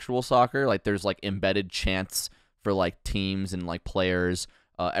actual soccer. There's embedded chants for teams and players.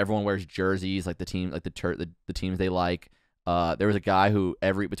 Everyone wears jerseys, like the teams they like. There was a guy who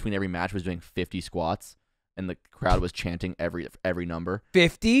between every match was doing 50 squats, and the crowd was chanting every number.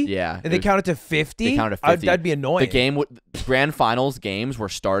 50? Yeah. And they counted to 50? They counted to 50. That'd be annoying. The grand finals games were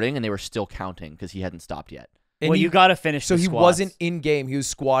starting, and they were still counting because he hadn't stopped yet. And well, you got to finish. So the he squats. wasn't in game. He was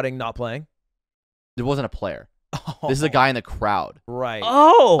squatting, not playing. There wasn't a player. This is a guy in the crowd. Right.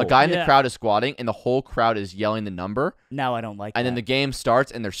 Oh, A guy in the crowd is squatting, and the whole crowd is yelling the number. now I don't like. And that. then the game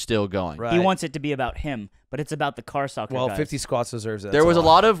starts, and they're still going. Right. He wants it to be about him, but it's about the car soccer Well, guys. 50 squats deserves it. There was a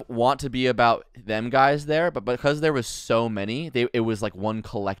lot of want to be about them guys there, but because there was so many, it was like one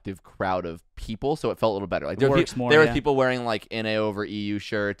collective crowd of people, so it felt a little better. Like there Works more, were yeah. people wearing like NA over EU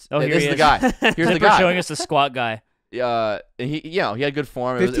shirts. Oh, here This he is the guy. Here's the Clipper guy. showing us the squat guy. He had good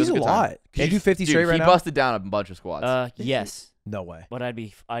form. 50's it was a good time. lot. Can you do 50 straight right he now? He busted down a bunch of squats. Yes, No way. but I'd be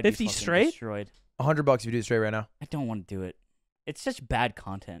 50 fucking straight? destroyed. $100 if you do it straight right now. I don't want to do it. It's such bad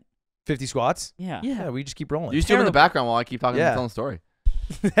content. 50 squats? Yeah. Yeah, we just keep rolling. You still in the background while I keep talking Yeah. and telling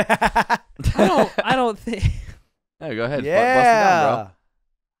the story. I don't think. Hey, go ahead. Yeah. Bust it down, bro.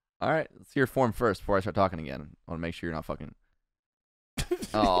 All right, let's see your form first before I start talking again. I want to make sure you're not fucking.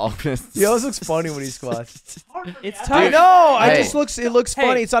 Oh, He always looks funny when he squats. It's tough. I know. Hey. It looks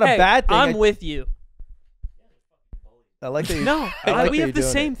funny. It's not a bad thing. I'm with you. I like that. No, I like we that have the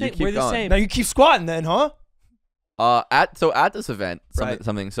you're doing same it. thing. keep We're the going. same. Now you keep squatting then, huh? at this event,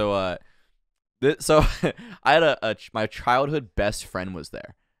 something. So I had my childhood best friend was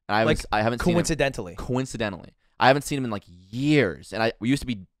there, and I haven't seen him coincidentally. I haven't seen him in like years, and we used to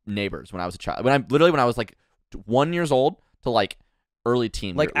be neighbors when I was a child. When I was like 1 year old to like early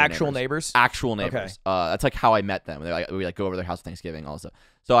teen, Like we were actual neighbors? Actual neighbors. That's like how I met them. We like go over their house for Thanksgiving also.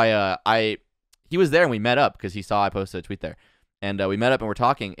 So he was there and we met up because he saw I posted a tweet there, and we met up and we're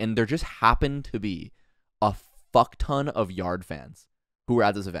talking, and there just happened to be a fuck ton of Yard fans who were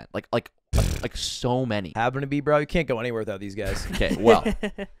at this event. Like so many. Happen to be, bro. You can't go anywhere without these guys. Okay, well.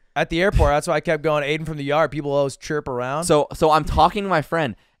 At the airport, that's why I kept going Aiden from the Yard. People always chirp around. So I'm talking to my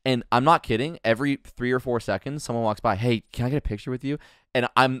friend, and I'm not kidding. Every 3 or 4 seconds, someone walks by. Hey, can I get a picture with you? And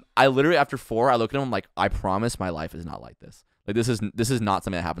I literally after 4, I look at him. I'm like, I promise my life is not like this. Like this is not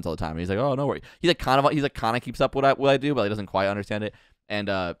something that happens all the time. And he's like, oh no worry. He's kind of keeps up what I do, but he doesn't quite understand it.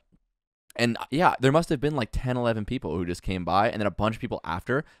 And yeah, there must have been like 10, 11 people who just came by, and then a bunch of people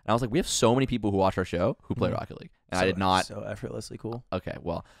after. And I was like, we have so many people who watch our show who play Rocket League, and I did not. So effortlessly cool. Okay,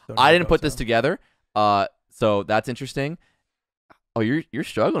 well, Don't I know didn't about put this so. together. So that's interesting. Oh, you're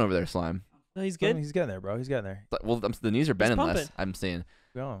struggling over there, Slime. No, he's good. He's getting there, bro. He's getting there. Well, the knees are bending less. pumping. I'm seeing.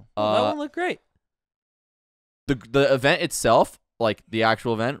 Go. Oh, that one looked great. The event itself, like the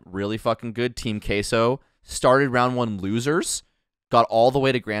actual event, really fucking good. Team Queso started round 1 losers, got all the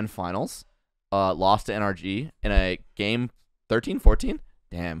way to grand finals, lost to NRG in a game 13-14.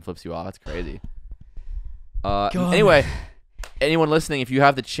 Damn, flips you off. That's crazy. Anyway, anyone listening, if you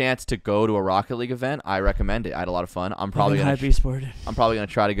have the chance to go to a Rocket League event, I recommend it. I had a lot of fun. I'm probably gonna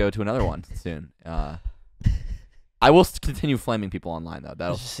try to go to another one soon. I will continue flaming people online though.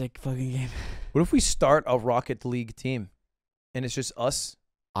 That'll It's a sick fucking game. What if we start a Rocket League team, and it's just us?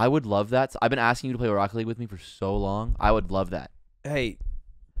 I would love that. I've been asking you to play Rocket League with me for so long. I would love that. Hey,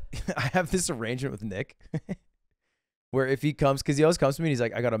 I have this arrangement with Nick, where if he comes, because he always comes to me, and he's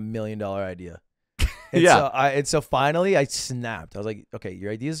like, "I got $1 million idea." And Yeah. So finally, I snapped. I was like, "Okay,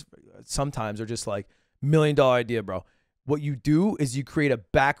 your ideas sometimes are just like $1 million idea, bro. What you do is you create a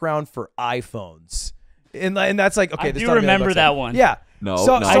background for iPhones." And that's like, okay, I this do is not $1 million remember bucks. that one. Yeah. No,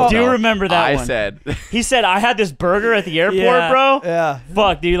 So- no, so- I do no. remember that I one. said He said, I had this burger at the airport, Yeah. bro. Yeah.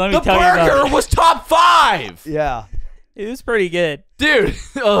 Fuck, dude, let me the tell you about burger it. was top 5, Yeah. It was pretty good. dude.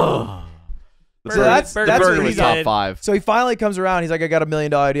 Ugh. The So burger, that's the what burger he was top did. 5. So he finally comes around. He's like, I got $1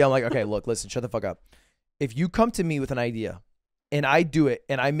 million idea. I'm like, okay, look, listen, shut the fuck up. If you come to me with an idea and I do it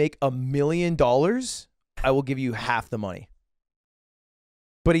and I make $1 million, I will give you half the money.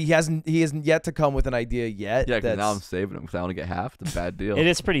 But he hasn't yet to come with an idea yet. Yeah, because now I'm that's- saving them because I want to get half. It's a bad deal. It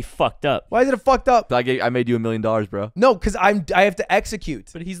is pretty fucked up. Why is it fucked up? I made you $1 million, bro. No, because I have to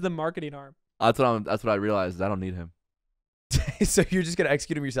execute. But he's the marketing arm. That's what I realized. Is I don't need him. So you're just gonna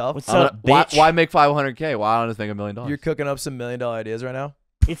execute him yourself? What's up, Why bitch? make $500K? Why don't I just make $1 million? You're cooking up some $1 million ideas right now?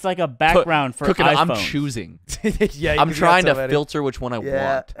 It's like a background for Cooking. iPhones. I'm choosing. Yeah, I'm you got trying so to many. filter which one I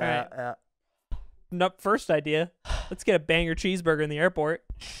want. Alright. No, first idea. Let's get a banger cheeseburger in the airport.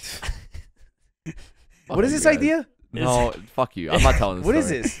 What is this idea? No, fuck you. I'm not telling this What is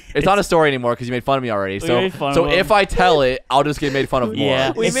story. this? It's not a story anymore because you made fun of me already. We So, made fun so of him. if I tell it, I'll just get made fun of more.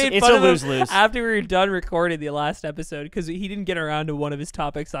 Yeah. We It's- made it's fun a of him lose-lose. after we were done recording the last episode because he didn't get around to one of his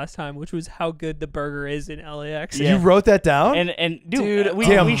topics last time, which was how good the burger is in LAX. Yeah. You wrote that down? And Dude, dude, we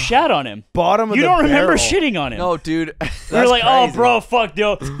damn. shat on him. Bottom of You the don't remember barrel. shitting on him. No, dude. We were That's like, oh, crazy. bro, fuck,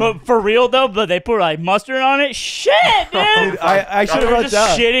 dude. But for real, though, but they put like mustard on it. Shit, dude. Dude, I should They have were wrote just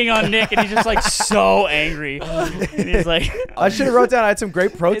down. shitting on Nick, and he's just like so angry. And he's like, I should have wrote down. I had some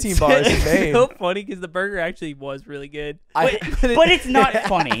great protein bars in Maine. so funny because the burger actually was really good. but it's not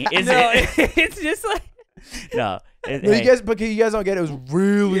funny, is No, it? it's just like No. No, you guys don't get it. It was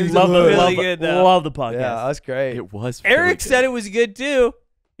really It was love the, good. really love, good, though. love the podcast. Yeah, that's great. It was. Really Eric good. said it was good too.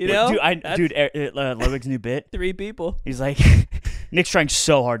 You know, Dude, Ludwig's new bit. 3 people. He's like, Nick's trying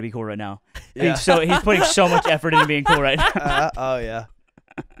so hard to be cool right now. Yeah. He's putting so much effort into being cool right now. Oh yeah.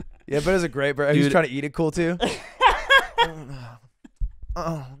 Yeah, but it was a great burger. He was Dude. trying to eat it cool too.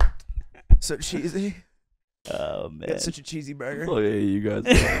 Oh, so cheesy. Oh man, It's such a cheesy burger. Oh yeah, you guys.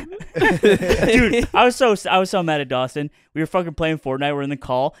 dude, I was so mad at Dawson. We were fucking playing Fortnite. We're in the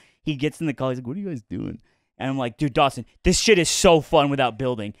call. He gets in the call. He's like, "What are you guys doing?" And I'm like, "Dude, Dawson, this shit is so fun without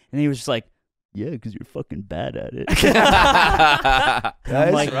building." And he was just like, "Yeah, because you're fucking bad at it." That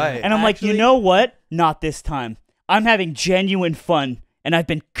is like, right. And I'm like, "You Actually- know what? Not this time. I'm having genuine fun, and I've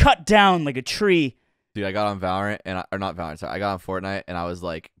been cut down like a tree." Dude, I got on Valorant or not Valorant. Sorry, I got on Fortnite and I was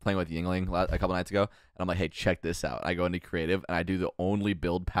like playing with Yingling a couple nights ago, and I'm like, "Hey, check this out." I go into creative and I do the only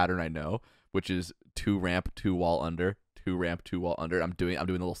build pattern I know, which is 2 ramp, 2 wall under, 2 ramp, 2 wall under. I'm doing a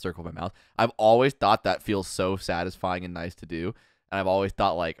little circle with my mouth. I've always thought that feels so satisfying and nice to do, and I've always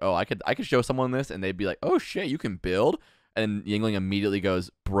thought like, oh, I could show someone this and they'd be like, "Oh shit, you can build." And Yingling immediately goes,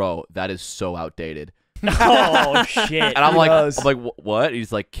 "Bro, that is so outdated." Oh shit! And I'm He like, does. what?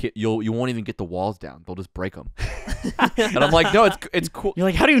 He's like, you won't even get the walls down. They'll just break them. And I'm like, no, it's cool. You're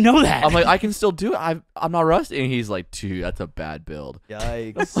like, how do you know that? I'm like, I can still do it. I'm not rusty. And he's like, dude, that's a bad build.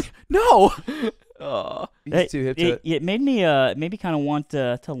 Yikes. No. He's too hip to it. It made me kind of want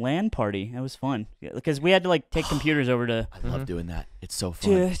to LAN party. It was fun because we had to like take computers over to I love doing that. It's so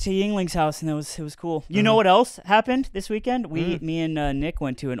fun. to Yingling's house, and it was cool. You know what else happened this weekend? Me and Nick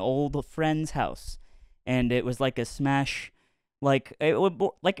went to an old friend's house, and it was like a smash, like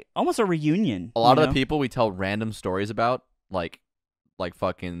like almost a reunion. A lot you of know? the people we tell random stories about, like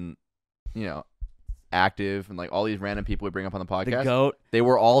fucking, Active and like all these random people we bring up on the the podcast, goat. they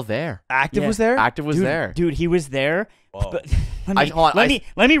were all there. Active Yeah. was there? Active was Dude, there. dude. He was there. Whoa. But let I- me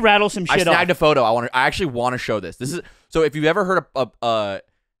let me rattle some I shit snagged off. a photo. I actually want to show this. This is so if you've ever heard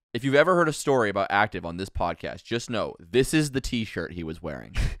a story about Active on this podcast, just know this is the T-shirt he was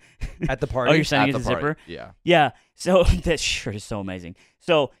wearing At the party? Oh, you're saying at he's the a party. zipper? Yeah. Yeah. So that shirt is so amazing.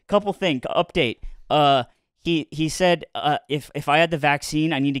 So couple thing update. He said if I had the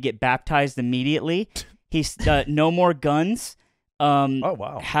vaccine, I need to get baptized immediately. He's no more guns. Oh,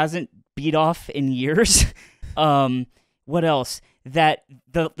 wow. Hasn't beat off in years. What else? That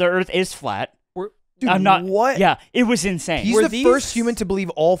the Earth is flat. Dude, I'm not. what? Yeah, it was insane. He's Were the these- first human to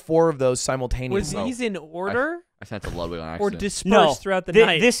believe all 4 of those Was simultaneously. these in order I sent it to Ludwig on or accident. dispersed No, throughout the Thi-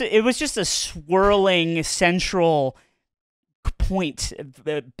 night? it was just a swirling central point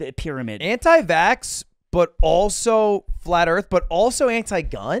pyramid. Anti-vax, but also flat Earth, but also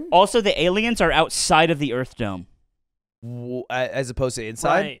anti-gun? Also, the aliens are outside of the Earth dome. As opposed to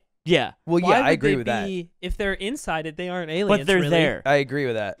inside? Right. Yeah, Well, Why yeah, I would agree they with that. be- If they're inside it, they aren't aliens. but they're really. there. I agree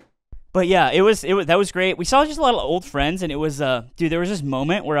with that. But yeah, it was that was great. We saw just a lot of old friends, and it was dude. There was this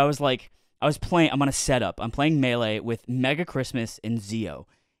moment where I was playing. I'm on a setup. I'm playing Melee with Mega Christmas and Zeo,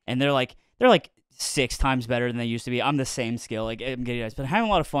 and they're like 6 times better than they used to be. I'm the same skill. Like I'm getting guys, but I'm having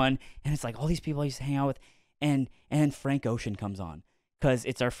a lot of fun. And it's like all these people I used to hang out with, and then Frank Ocean comes on because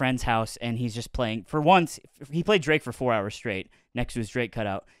it's our friend's house, and he's just playing. For once, he played Drake for 4 hours straight next to his Drake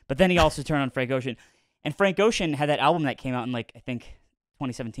cutout. But then he also turned on Frank Ocean, and Frank Ocean had that album that came out in like I think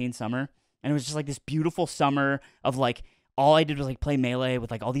 2017 summer, and it was just like this beautiful summer of like all I did was like play Melee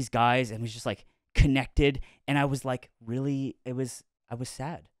with like all these guys, and was just like connected. And I was like really, I was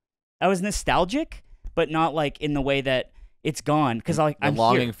sad. I was nostalgic, but not like in the way that it's gone because The I'm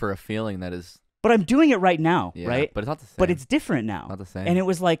longing here. for a feeling that is But I'm doing it right now, yeah, right? but it's not the same. But it's different now. not the same. And it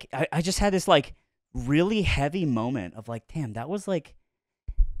was like I just had this like really heavy moment of like, damn, that was like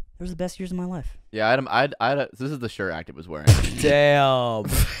those were the best years of my life. yeah, this is the shirt Active was wearing. Damn.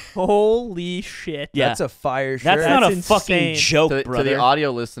 Holy shit. Yeah. That's a fire shirt. That's not a That's fucking insane. joke, to brother. the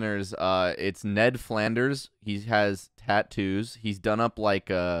audio listeners, it's Ned Flanders. He has tattoos. He's done up like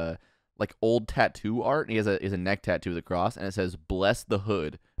old tattoo art. He has a neck tattoo with a cross, and it says "Bless the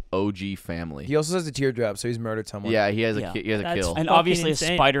Hood." OG family. He also has a teardrop, so he's murdered someone. Yeah, he has Yeah. a he has a That's kill. And fucking obviously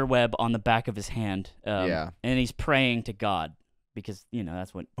insane. a spider web on the back of his hand. Yeah. And he's praying to God because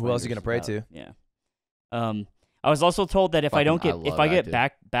that's what. Who else are you Flanders gonna pray is about. to? Yeah. I was also told that if I don't Fucking- get I if I love get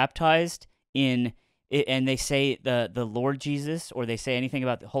active. baptized in it, and they say the Lord Jesus or they say anything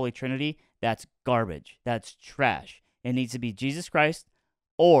about the Holy Trinity, that's garbage. That's trash. It needs to be Jesus Christ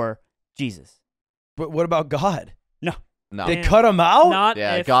or Jesus. But what about God? No. They Damn. cut him out? Not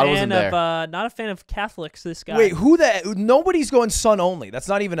Yeah, a God fan wasn't of there. not a fan of Catholics. This guy. Wait, who that? Nobody's going son only. That's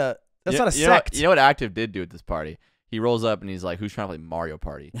not even a. That's not a You know what- sect. You know what Active did do at this party? He rolls up and he's like, "Who's trying to play Mario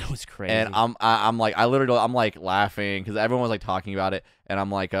Party?" That was crazy. And I'm like, I'm like laughing because everyone was like talking about it, and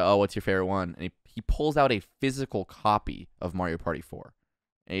I'm like, "Oh, what's your favorite one?" And he pulls out a physical copy of Mario Party 4,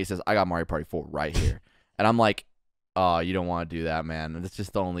 and he says, "I got Mario Party 4 right here," and I'm like, "Oh, you don't want to do that, man. It's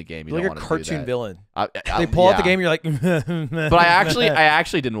just the only game you You're don't like a want to do cartoon that." villain. They They pull out the game, you're like. But I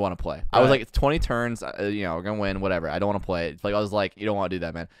actually didn't want to play. I was Right. like, it's 20 turns, we're gonna win, whatever. I don't want to play it. Like I was like, you don't want to do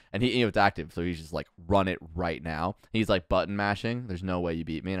that, man. And it's active, so he's just like, run it right now. He's like button mashing. There's no way you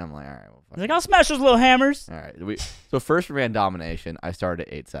beat me, and I'm like, all right, well, fuck He's like, it. I'll smash those little hammers. All right. So first we ran domination. I started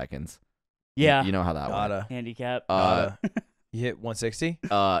at 8 seconds. Yeah. You know how that went. Gotta. Handicap. You hit 160.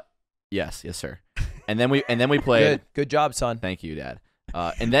 Yes, sir. And then we played. Good job, son. Thank you, Dad.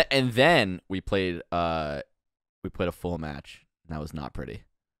 And then we played a full match. And that was not pretty.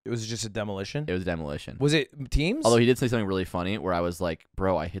 It was just a demolition. It was demolition. Was it teams? Although he did say something really funny where I was like,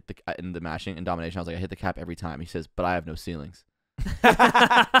 bro, I hit in the mashing and domination, I was like, I hit the cap every time. He says, but I have no ceilings.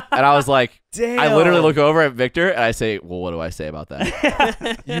 And I was like, Damn. I literally look over at Victor and I say, well, what do I say about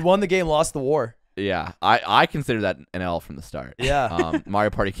that? You won the game, lost the war. Yeah, I consider that an L from the start. Yeah. Mario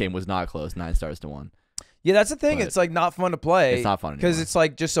Party game was not close, 9 stars to 1. Yeah, that's the thing. But It's like not fun to play. It's not fun because anymore. it's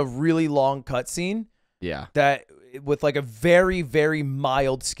like just a really long cutscene Yeah. that with like a very very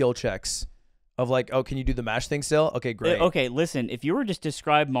mild skill checks of like, oh, can you do the mash thing still? Okay, great. Okay, listen. If you were just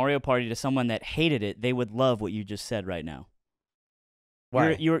describe Mario Party to someone that hated it, they would love what you just said right now.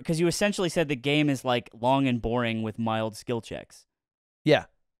 Why? Because you essentially said the game is like long and boring with mild skill checks. Yeah.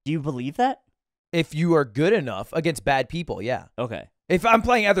 Do you believe that? If you are good enough against bad people, yeah. Okay. If I'm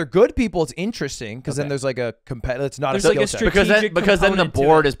playing other good people, it's interesting because then Okay. there's like a competitive. It's not There's a like skill a check. strategic Because then the component to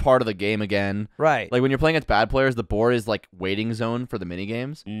board it. is part of the game again. Right. Like when you're playing against bad players, the board is like waiting zone for the mini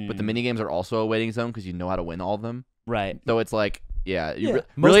games, but the Mm. mini games are also a waiting zone because you know how to win all of them. Right. So it's like, yeah, Yeah. Most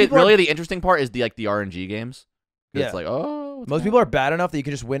really, people are- really, the interesting part is the RNG games. Yeah. It's like, oh, what's Most going people on? are bad enough that you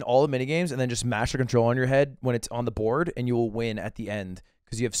can just win all the mini games and then just mash the control on your head when it's on the board, and you will win at the end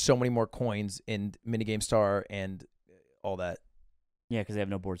because you have so many more coins in minigame star and all that. Yeah, because they have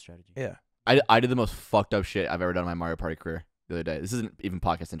no board strategy. Yeah. I did the most fucked up shit I've ever done in my Mario Party career the other day. This isn't even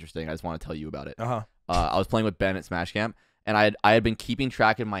podcast interesting. I just want to tell you about it. Uh-huh. I was playing with Ben at Smash Camp, and I had been keeping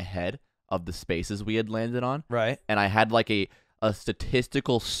track in my head of the spaces we had landed on, Right. and I had like a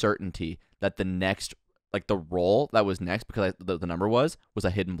statistical certainty that the next, like the roll that was next, because the number was a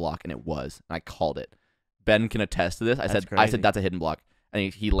hidden block, and it was, and I called it. Ben can attest to this. I That's said crazy. that's a hidden block,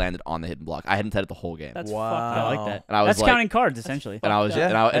 and he landed on the hidden block. I hadn't said it the whole game. That's Wow. fucked I up. like that. And I was That's like- counting cards, essentially. and I was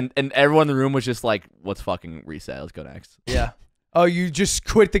fucked up. and everyone in the room was just like, "Let's fucking reset. Let's go next." Yeah. Oh, you just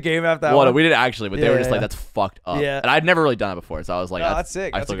quit the game after that Well, one? we didn't actually, but they were Yeah, just like, yeah. "That's fucked up." Yeah. And I'd never really done it before, so I was like, No, that's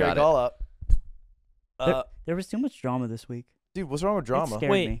sick. I That's a still great got it. call up. There was too much drama this week. Dude, what's wrong with drama?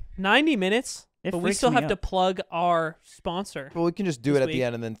 scared Wait, me. 90 minutes, It but we freaks still me have out. to plug our sponsor Well, we can just do This it at week. the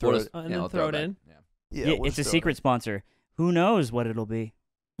end and then throw We'll it. just- and yeah, then we'll throw it back. in. Yeah. Yeah, we'll It's a just throw it secret sponsor. Who knows what it'll be?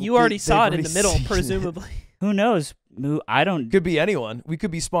 You Well, already they've saw it in already the middle, seen it. presumably. Who knows? I don't. Could be anyone. We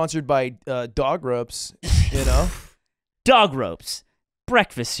could be sponsored by Dog Ropes, you know? Dog ropes.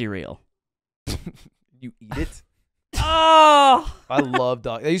 Breakfast cereal. You eat it. Oh, I love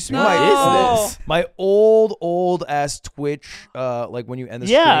dog. That used to be No. my, What is this? my old ass Twitch, like when you end the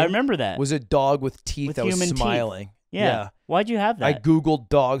Yeah, I stream, remember that. was a dog with teeth With that was human teeth. smiling. yeah. Why'd you have that? I Googled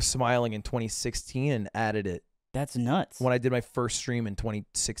dog smiling in 2016 and added it That's nuts. when I did my first stream in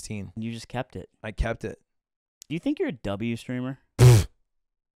 2016. You just kept it. I kept it. Do you think you're a W streamer?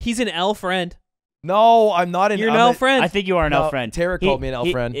 he's an L friend. No, I'm not an You're an I'm L a- friend. I think you are an No, L friend. Tara called me an L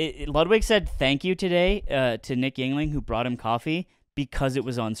friend. Ludwig said thank you today to Nick Yingling, who brought him coffee because it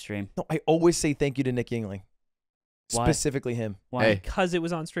was on stream. No, I always say thank you to Nick Yingling. Why? Specifically him. Why? Hey. Because it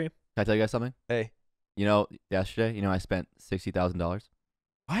was on stream. Can I tell you guys something? Hey. You know, yesterday, I spent $60,000.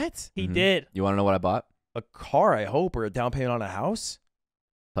 What? He Mhm. did. You want to know what I bought? A car, I hope, or a down payment on a house?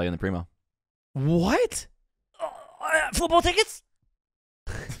 Tell you in the primo. What? Football tickets?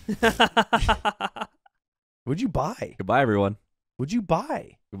 What'd you buy? Goodbye, everyone. What'd you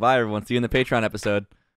buy? Goodbye, everyone. See you in the Patreon episode.